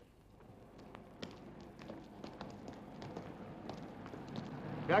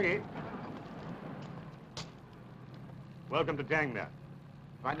 Dougie, Welcome to Tangna.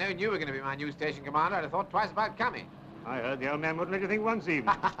 If I'd known you were going to be my new station commander, I'd have thought twice about coming. I heard the old man wouldn't let you think once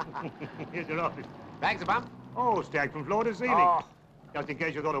even. Here's your office. Bags of bump? Oh, stacked from floor to ceiling. Oh. Just in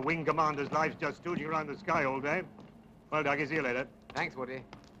case you thought a wing commander's life's just stooging around the sky all day. Well, Dougie, see you later. Thanks, Woody.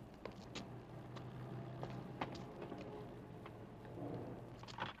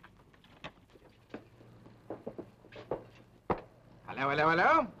 Hello, hello,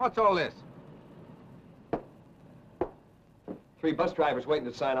 hello. What's all this? 3 bus drivers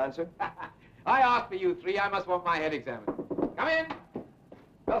waiting to sign on, sir. I asked for you 3. I must want my head examined. Come in.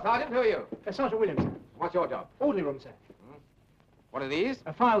 Well, Sergeant, who are you? Sergeant Williams, sir. What's your job? Orderly room, sir. What are these?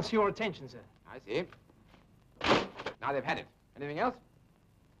 Files for your attention, sir. I see. Now they've had it. Anything else?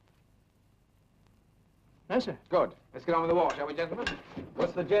 No, sir. Good. Let's get on with the war, shall we, gentlemen?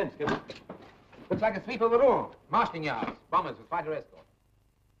 What's the gent, Skipper? Looks like a sweep of the room. Marshalling yards. Bombers with fighter escort.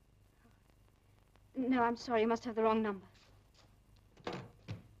 No, I'm sorry. You must have the wrong number.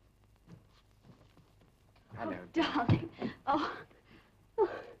 Hello. Oh, darling. Oh.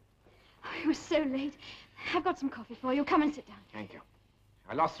 It was so late. I've got some coffee for you. Come and sit down. Thank you.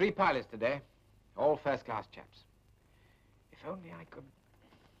 I lost 3 pilots today. All first-class chaps. If only I could...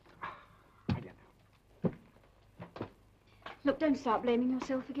 I don't know. Look, don't start blaming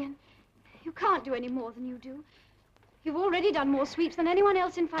yourself again. You can't do any more than you do. You've already done more sweeps than anyone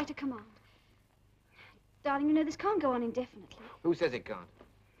else in fighter command. Darling, you know this can't go on indefinitely. Who says it can't?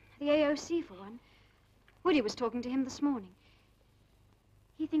 The AOC, for one. Woody was talking to him this morning.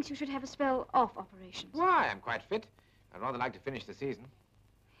 He thinks you should have a spell off operations. Why? I'm quite fit. I'd rather like to finish the season.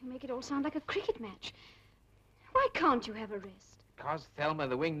 You make it all sound like a cricket match. Why can't you have a rest? Because Thelma,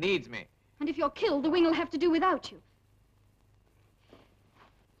 the wing, needs me. And if you're killed, the wing will have to do without you.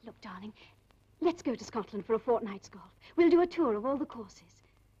 Look, darling, let's go to Scotland for a fortnight's golf. We'll do a tour of all the courses.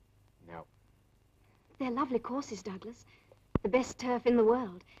 No. They're lovely courses, Douglas. The best turf in the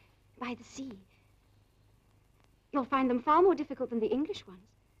world. By the sea. You'll find them far more difficult than the English ones.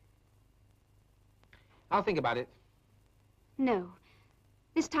 I'll think about it. No.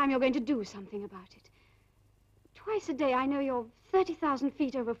 This time you're going to do something about it. Twice a day I know you're 30,000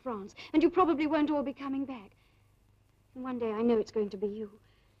 feet over France, and you probably won't all be coming back. And one day I know it's going to be you.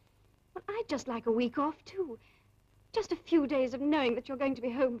 But I'd just like a week off, too. Just a few days of knowing that you're going to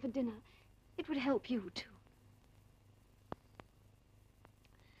be home for dinner. It would help you, too.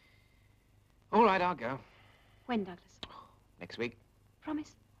 All right, I'll go. When, Douglas? Next week.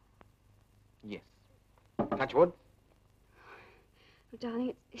 Promise? Yes. Touch wood. Oh,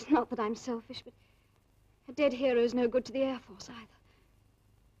 darling, it's not that I'm selfish, but a dead hero's no good to the Air Force either.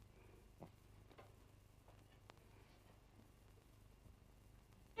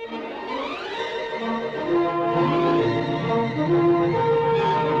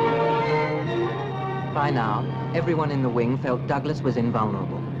 By now, everyone in the wing felt Douglas was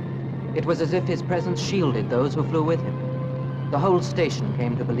invulnerable. It was as if his presence shielded those who flew with him. The whole station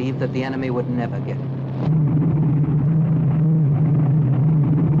came to believe that the enemy would never get him.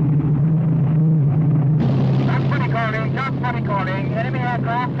 Top 20 calling. Enemy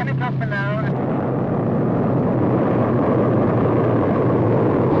aircraft coming from below.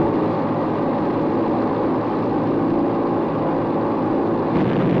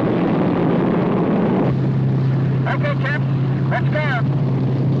 Okay, chaps, let's go.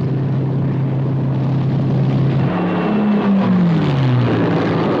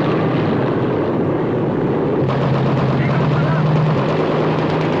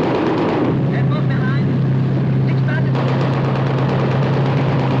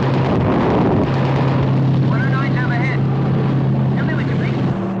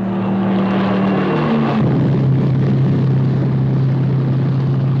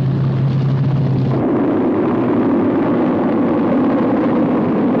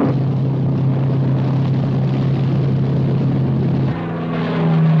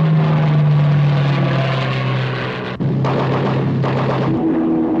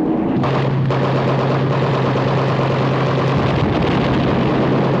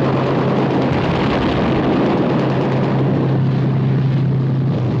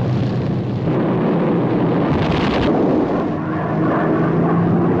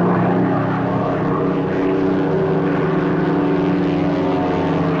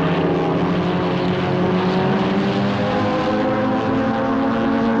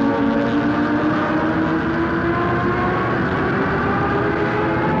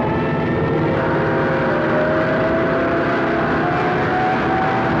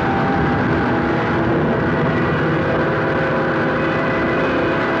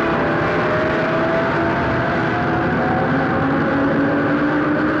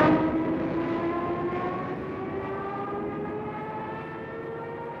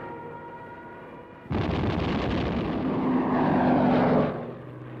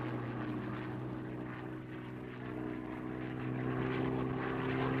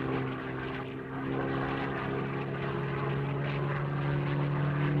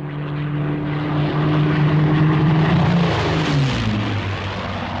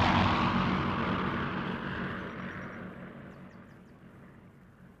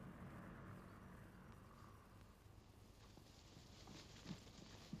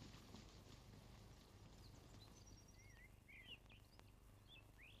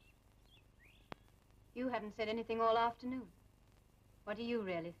 You haven't said anything all afternoon. What do you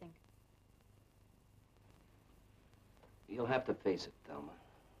really think? You'll have to face it, Thelma.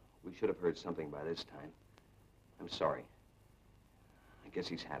 We should have heard something by this time. I'm sorry. I guess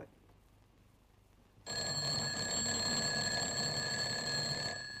he's had it.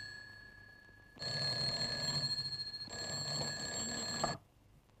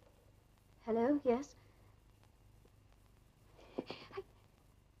 Hello, yes?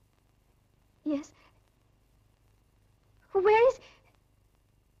 Yes? Where is...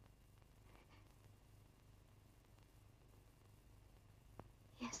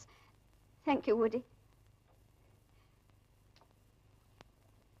 Yes. Thank you, Woody.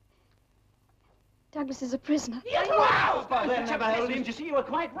 Douglas is a prisoner. Wow! Whichever held him, you see, you were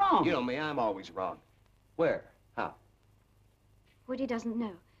quite wrong. You know me, I'm always wrong. Where? How? Woody doesn't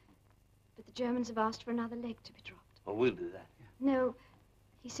know. But the Germans have asked for another leg to be dropped. Oh, we'll do that. No,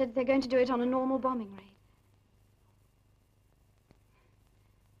 he said they're going to do it on a normal bombing raid.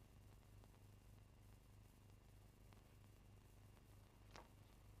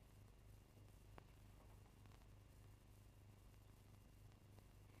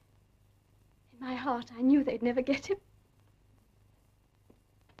 In my heart, I knew they'd never get him.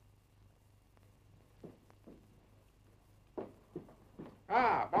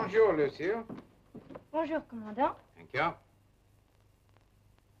 Ah, bonjour, Lucille. Bonjour, Commandant. Thank you.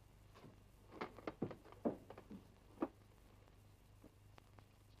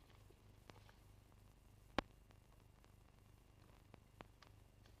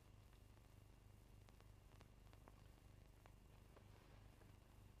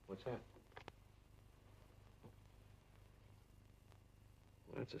 What's that?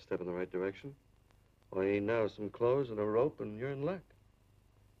 That's a step in the right direction. All you need now is some clothes and a rope, and you're in luck.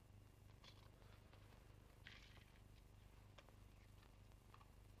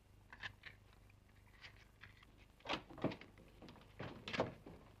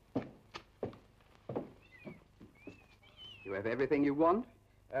 You have everything you want?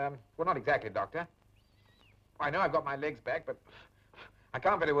 Well, not exactly, Doctor. I know I've got my legs back, but I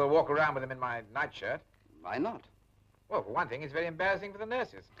can't very well walk around with them in my nightshirt. Why not? Well, for one thing, it's very embarrassing for the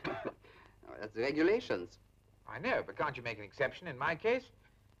nurses. That's the regulations. I know, but can't you make an exception in my case?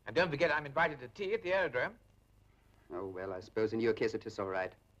 And don't forget I'm invited to tea at the aerodrome. Oh, well, I suppose in your case it is all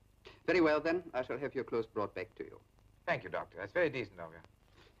right. Very well, then. I shall have your clothes brought back to you. Thank you, Doctor. That's very decent of you.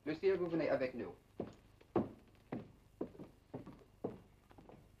 Monsieur, vous venez avec nous.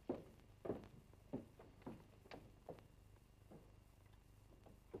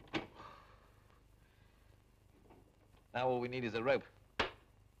 Now all we need is a rope.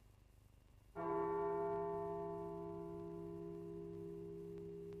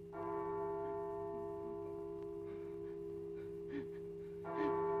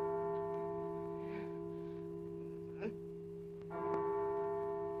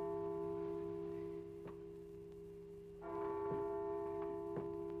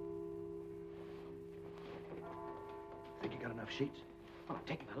 Think you got enough sheets? Oh, I'm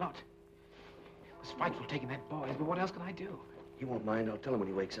taking a lot. It was frightful taking that boys, but what else can I do? He won't mind. I'll tell him when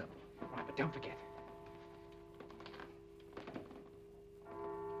he wakes up. All right, but don't forget.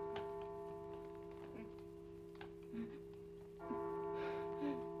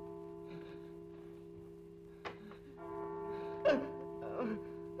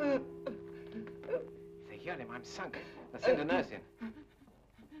 If they hear him, I'm sunk. They'll send a nurse in.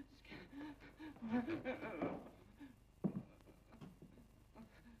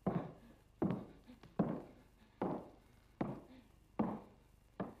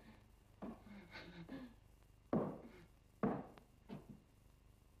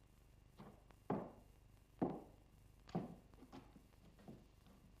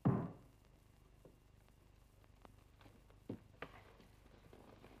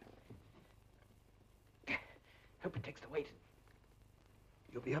 Hope it takes the weight.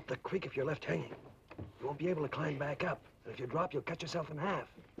 You'll be up the creek if you're left hanging. You won't be able to climb back up. And if you drop, you'll cut yourself in half.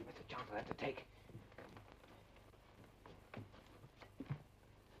 That's a chance I'll have to take.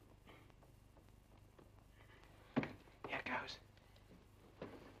 Here it goes.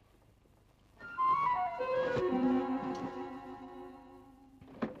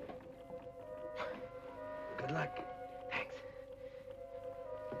 Good luck. Thanks.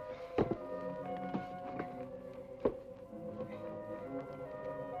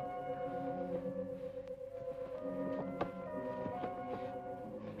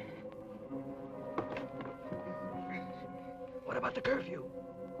 What about the curfew?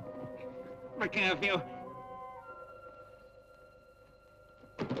 What curfew?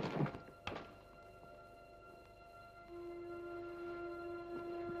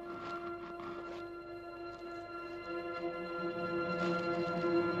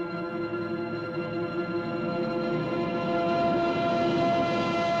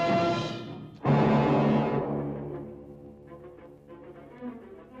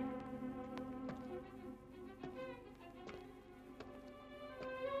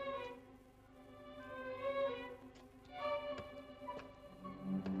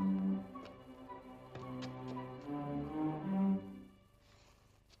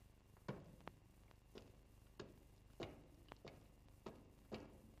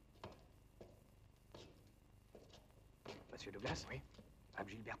 Monsieur Douglas? Oui? I'm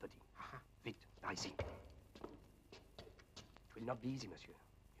Gilbert Petit. Vite, par ici. It will not be easy, monsieur.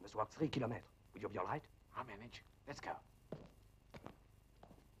 You must walk 3 kilometers. Will you be all right? I'll manage. Let's go.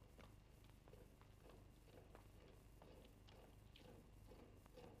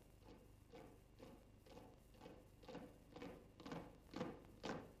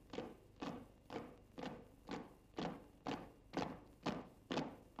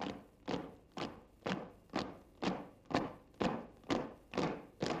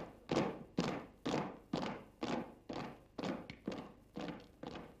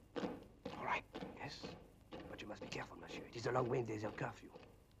 But you must be careful, monsieur. It is a long way and there's a curfew.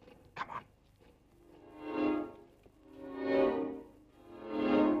 Come on.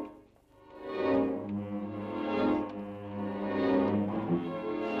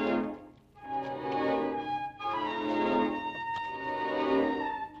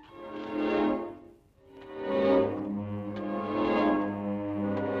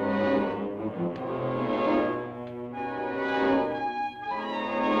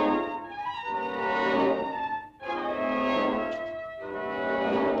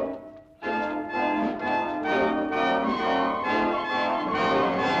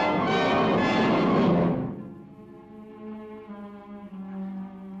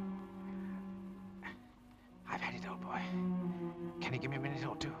 Can you give me a minute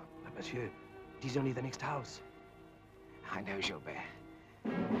or two? But monsieur, it is only the next house. I know, Gilbert.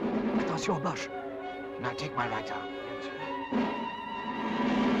 Attention, Bosch. Now take my right arm.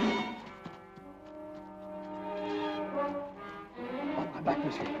 On my back,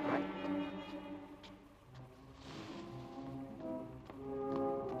 monsieur. Right.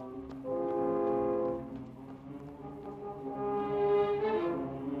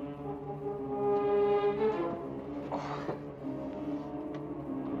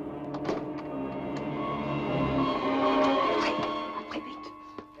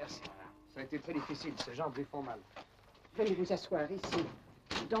 C'était très difficile, ces jambes lui font mal. Venez vous asseoir ici,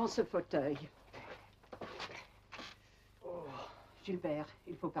 dans ce fauteuil. Oh, Gilbert,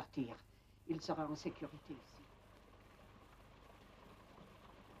 il faut partir. Il sera en sécurité ici.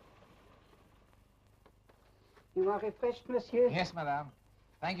 You are refreshed, monsieur? Yes, madame.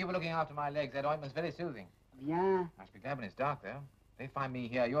 Thank you for looking after my legs. That ointment's very soothing. Bien. I should be glad when it's dark, though. If they find me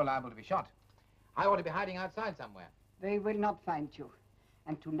here, you're liable to be shot. I ought to be hiding outside somewhere. They will not find you.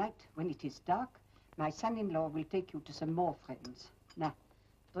 And tonight, when it is dark, my son-in-law will take you to some more friends. Now,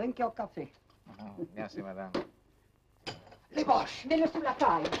 drink your coffee. Oh, merci, madame. Les Boches! Mets-le sous la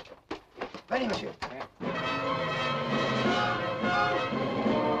taille. Venez, monsieur.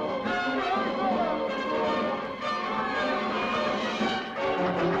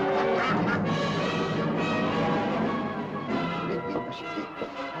 Vite, vite, monsieur.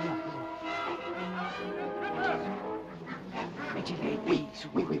 Mettez-les, oui,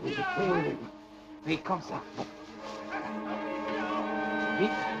 oui, oui, oui, oui. Oui, comme ça.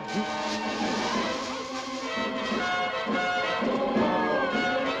 Vite, vite.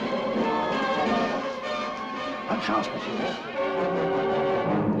 Bonne chance, monsieur.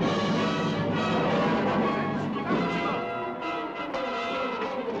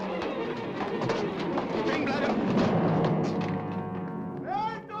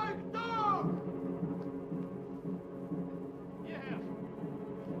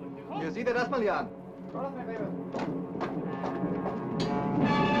 Hier, sieh dir das mal hier an.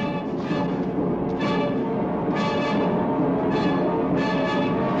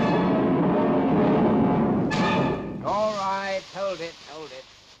 All right, hold it, hold it.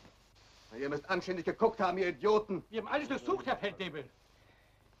 Ihr müsst anständig geguckt haben, ihr Idioten. Wir haben alles durchsucht, Herr Feldwebel.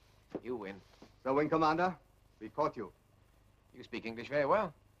 You win. So, Wing Commander, we caught you. You speak English very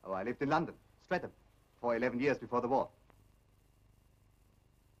well. Oh, I lived in London, Streatham, for 11 years before the war.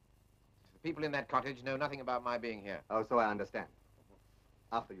 The people in that cottage know nothing about my being here. Oh, so I understand.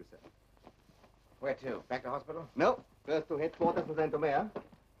 After you, sir. Where to? Back to hospital? No, first to headquarters in Saint-Omer,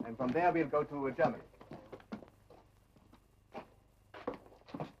 and from there we'll go to Germany.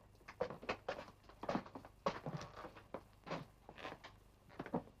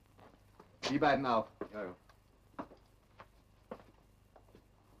 Die beiden auch. Ja, ja.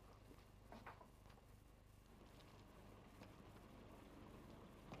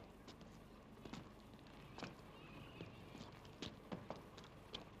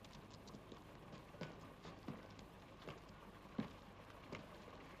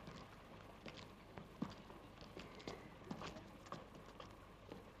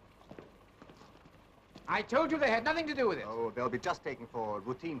 I told you they had nothing to do with it. Oh, they'll be just taken for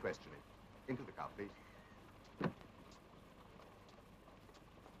routine questioning. Into the car, please.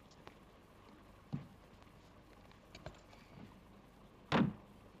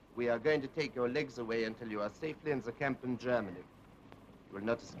 We are going to take your legs away until you are safely in the camp in Germany. You will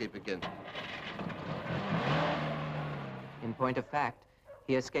not escape again. In point of fact,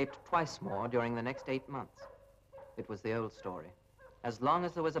 he escaped twice more during the next 8 months. It was the old story. As long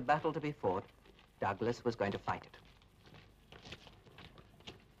as there was a battle to be fought, Douglas was going to fight it.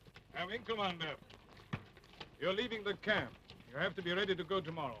 Wing Commander, you're leaving the camp. You have to be ready to go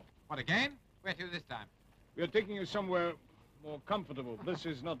tomorrow. What, again? Where to this time? We are taking you somewhere more comfortable. This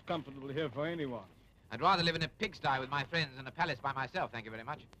is not comfortable here for anyone. I'd rather live in a pigsty with my friends than a palace by myself, thank you very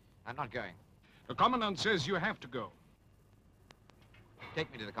much. I'm not going. The Commandant says you have to go.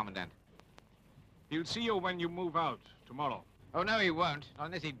 Take me to the Commandant. He'll see you when you move out tomorrow. Oh, no, he won't. Not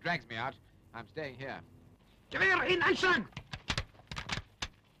unless he drags me out. I'm staying here. Gewehr in Anschlag!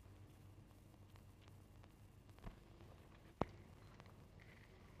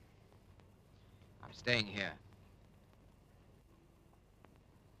 I'm staying here.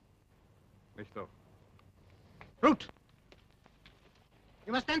 Licht auf. Root!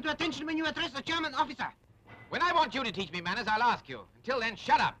 You must stand to attention when you address a German officer. When I want you to teach me manners, I'll ask you. Until then,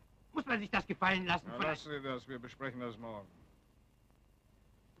 shut up. Muss man sich das gefallen lassen? Na, lass Sie das. Wir besprechen das morgen.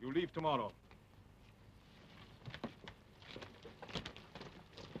 You leave tomorrow.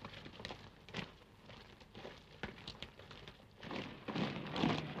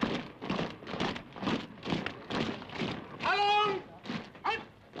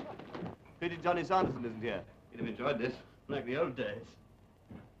 Pity Johnny Sanderson isn't here. He'd have enjoyed this, like the old days.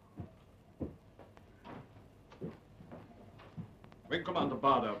 Wing Commander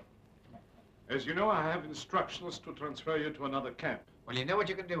Barder, as you know, I have instructions to transfer you to another camp. Well, you know what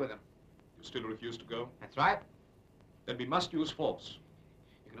you can do with them. You still refuse to go? That's right. Then we must use force.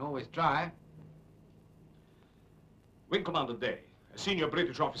 You can always try. Wing Commander Day, a senior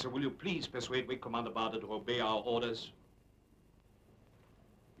British officer, will you please persuade Wing Commander Barder to obey our orders?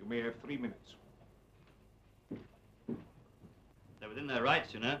 You may have 3 minutes. They're within their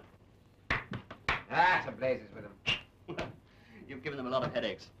rights, you know. Ah, to blazes with them. You've given them a lot of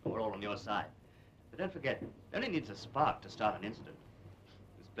headaches. We're all on your side. But don't forget, it only needs a spark to start an incident.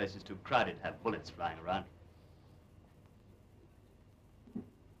 This place is too crowded to have bullets flying around.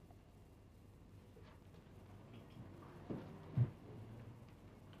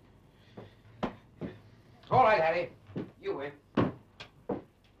 All right, Harry. You win.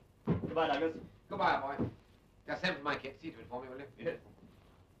 Goodbye, Douglas. Goodbye, boy. Just send for my kit. See to it for me, will you? Yes.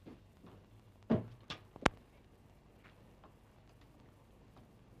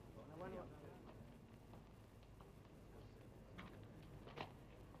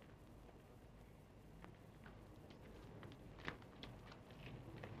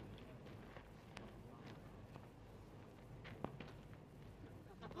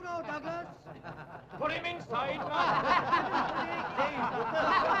 Hello, Douglas. Put him inside.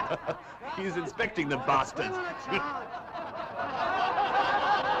 He's inspecting the bastard.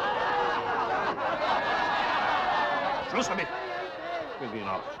 Schluss damit. We'll be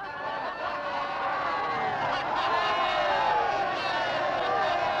enough.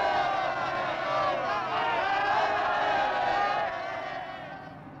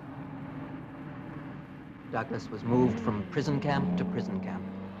 Douglas was moved from prison camp to prison camp,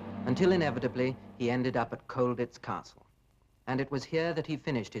 until inevitably he ended up at Colditz Castle. And it was here that he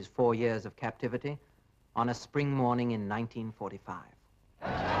finished his 4 years of captivity on a spring morning in 1945.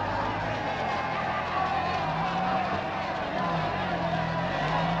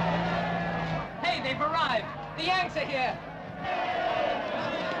 Hey, they've arrived! The Yanks are here!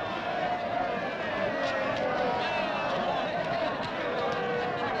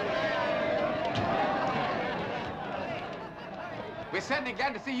 We're certainly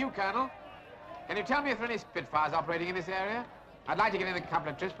glad to see you, Colonel. Can you tell me if there are any Spitfires operating in this area? I'd like to get in a couple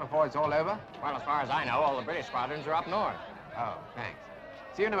of trips before it's all over. Well, as far as I know, all the British squadrons are up north. Oh, thanks.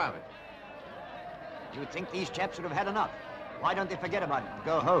 See you in a moment. You'd think these chaps would have had enough. Why don't they forget about it and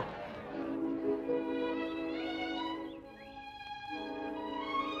go home?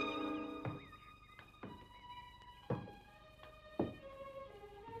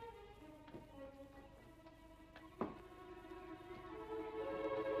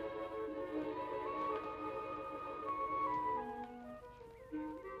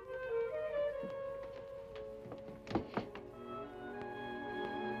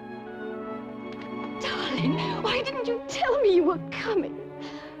 Why didn't you tell me you were coming?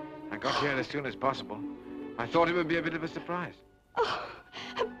 I got here as soon as possible. I thought it would be a bit of a surprise. Oh,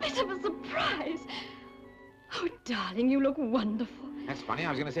 a bit of a surprise. Oh, darling, you look wonderful. That's funny. I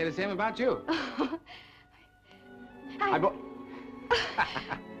was going to say the same about you. I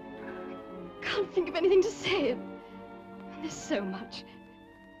can't think of anything to say. There's so much.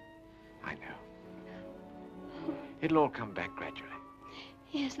 I know. It'll all come back gradually.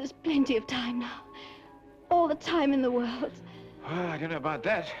 Yes, there's plenty of time now. All the time in the world. Well, I don't know about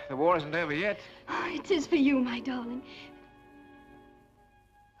that. The war isn't over yet. Oh, it is for you, my darling.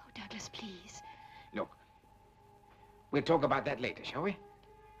 Oh, Douglas, please. Look, we'll talk about that later, shall we?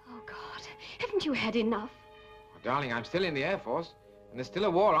 Oh, God, haven't you had enough? Well, darling, I'm still in the Air Force, and there's still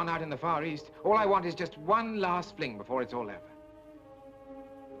a war on out in the Far East. All I want is just one last fling before it's all over.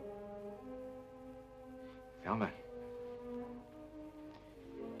 Thelma,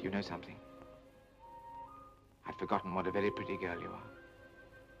 do you know something? I'd forgotten what a very pretty girl you are.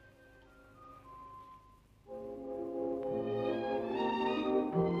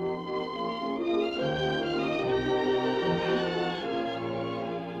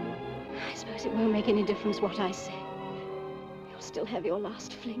 I suppose it won't make any difference what I say. You'll still have your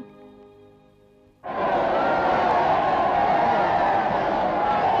last fling.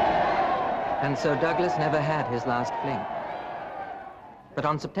 And so Douglas never had his last fling. But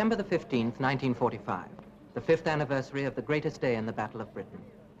on September the 15th, 1945, the 5th anniversary of the greatest day in the Battle of Britain,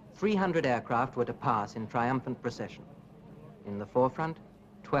 300 aircraft were to pass in triumphant procession. In the forefront,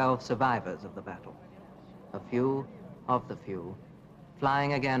 12 survivors of the battle. A few of the few,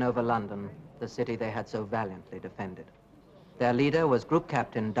 flying again over London, the city they had so valiantly defended. Their leader was Group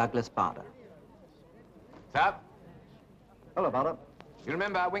Captain Douglas Bader. Sir? Hello, Bader. You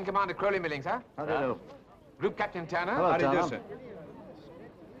remember Wing Commander Crowley Millings, huh? How do you do? Group Captain Turner? Hello, How do you do, Turner. sir?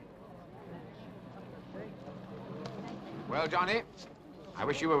 Well, Johnny, I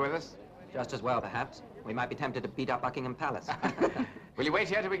wish you were with us. Just as well, perhaps. We might be tempted to beat up Buckingham Palace. Will you wait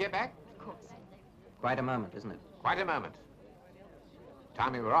here till we get back? Of course. Quite a moment, isn't it? Quite a moment.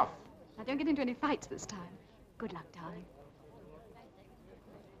 Time we were off. Now, don't get into any fights this time. Good luck, darling.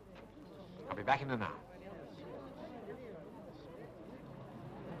 I'll be back in an hour.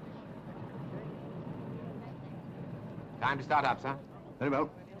 Time to start up, sir. Very well.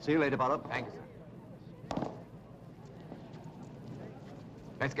 See you later, Bader. Thank you, sir.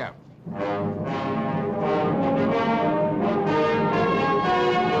 Let's go.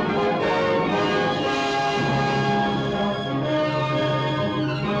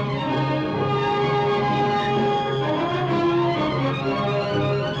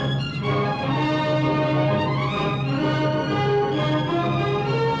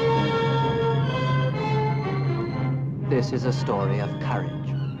 This is a story of courage.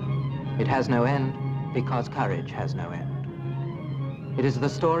 It has no end because courage has no end. It is the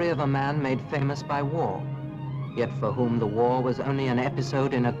story of a man made famous by war, yet for whom the war was only an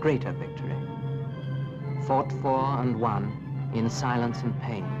episode in a greater victory. Fought for and won in silence and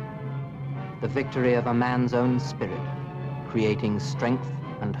pain. The victory of a man's own spirit, creating strength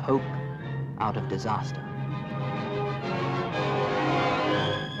and hope out of disaster.